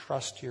going to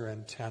trust your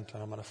intent,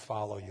 and I'm going to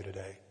follow you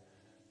today.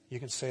 You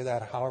can say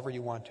that however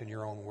you want in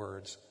your own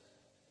words,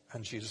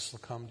 and Jesus will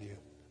come to you.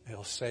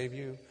 He'll save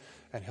you,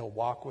 and He'll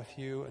walk with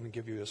you and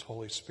give you His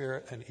Holy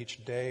Spirit. And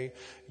each day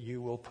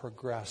you will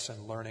progress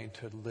in learning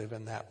to live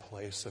in that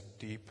place of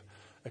deep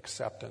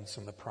acceptance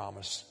and the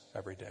promise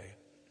every day.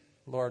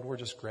 Lord, we're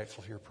just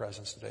grateful for your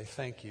presence today.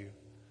 Thank you.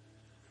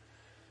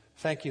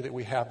 Thank you that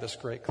we have this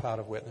great cloud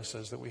of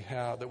witnesses that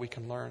we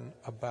can learn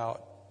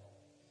about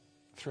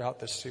throughout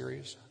this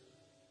series.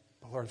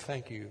 But Lord,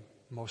 thank you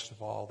most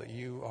of all that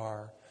you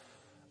are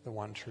the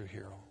one true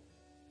hero.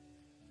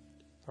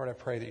 Lord, I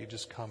pray that you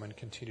just come and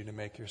continue to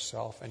make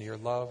yourself and your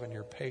love and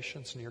your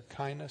patience and your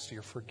kindness,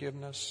 your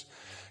forgiveness,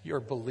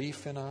 your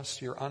belief in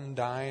us, your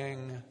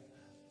undying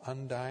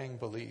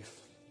belief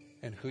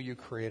in who you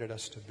created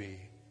us to be,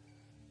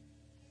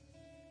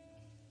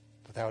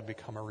 that would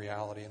become a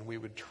reality and we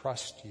would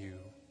trust you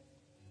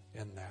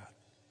in that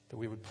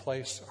we would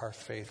place our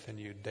faith in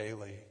you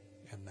daily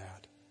in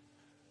that.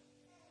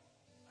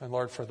 And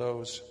Lord, for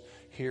those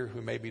here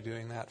who may be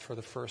doing that for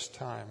the first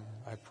time,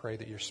 I pray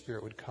that your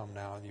Spirit would come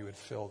now and you would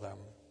fill them.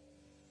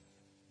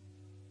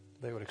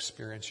 They would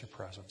experience your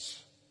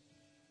presence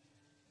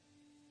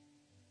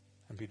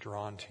and be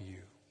drawn to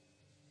you.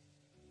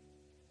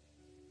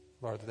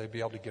 Lord, that they'd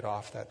be able to get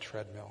off that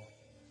treadmill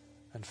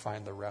and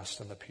find the rest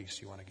and the peace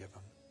you want to give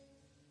them.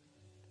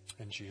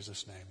 In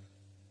Jesus' name,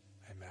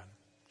 amen.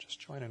 Just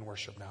join in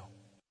worship now.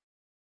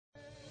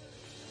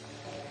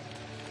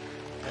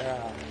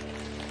 Yeah.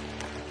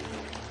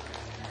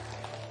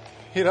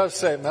 He does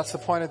say, and that's the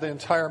point of the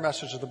entire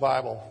message of the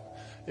Bible.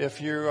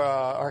 If you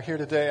are here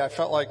today, I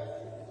felt like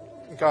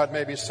God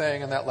may be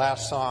saying in that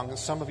last song,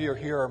 some of you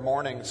here are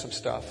mourning some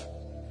stuff.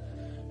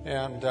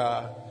 And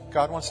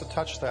God wants to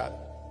touch that.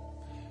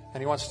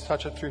 And He wants to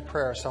touch it through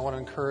prayer. So I want to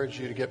encourage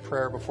you to get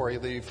prayer before you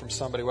leave from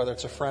somebody, whether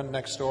it's a friend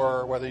next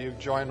door or whether you've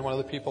joined one of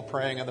the people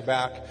praying in the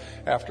back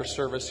after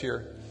service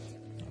here.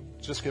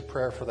 just get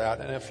prayer for that.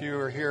 And if you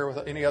are here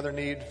with any other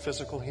need,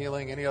 physical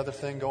healing, any other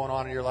thing going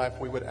on in your life,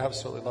 we would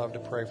absolutely love to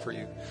pray for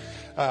you.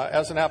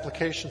 As an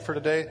application for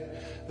today,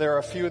 there are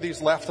a few of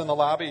these left in the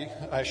lobby.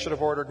 I should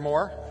have ordered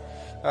more.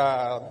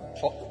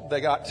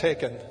 They got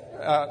taken.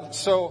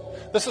 So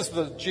this is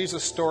the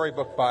Jesus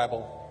Storybook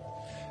Bible.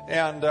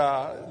 And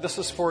this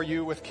is for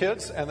you with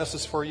kids, and this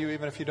is for you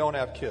even if you don't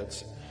have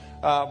kids.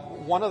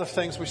 One of the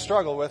things we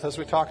struggle with, as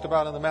we talked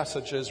about in the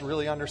message, is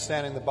really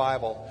understanding the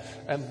Bible.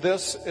 And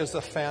this is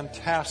a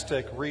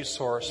fantastic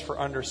resource for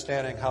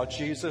understanding how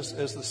Jesus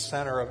is the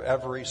center of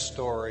every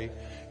story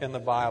in the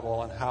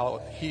Bible and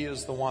how he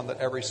is the one that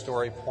every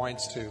story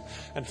points to.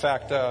 In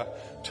fact,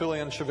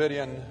 Tullian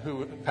Shavidian,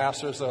 who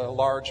pastors a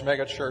large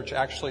megachurch,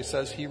 actually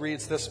says he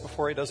reads this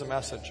before he does a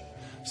message.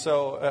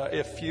 So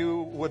if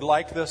you would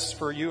like this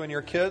for you and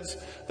your kids,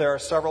 there are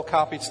several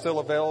copies still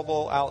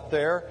available out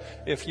there.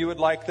 If you would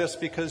like this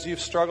because you've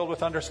struggled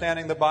with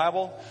understanding the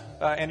Bible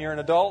and you're an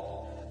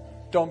adult,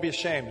 don't be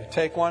ashamed.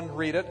 Take one,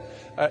 read it.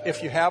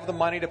 If you have the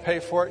money to pay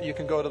for it, you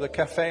can go to the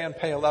cafe and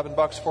pay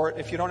 $11 for it.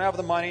 If you don't have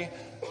the money,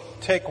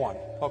 take one,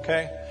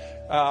 okay?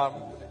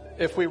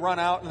 If we run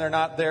out and they're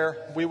not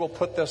there, we will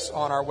put this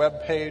on our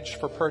web page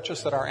for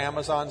purchase at our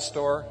Amazon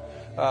store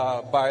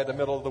by the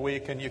middle of the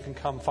week, and you can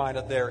come find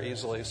it there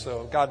easily.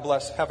 So God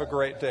bless. Have a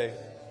great day.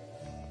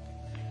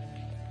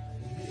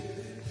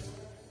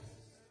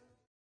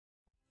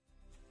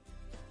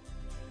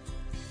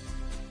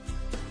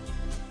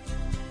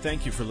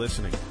 Thank you for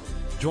listening.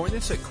 Join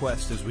us at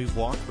Quest as we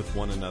walk with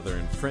one another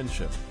in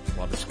friendship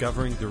while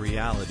discovering the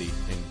reality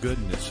and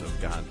goodness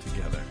of God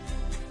together.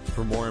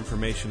 For more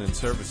information and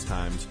service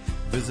times,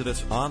 visit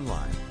us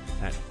online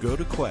at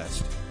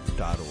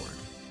gotoquest.org.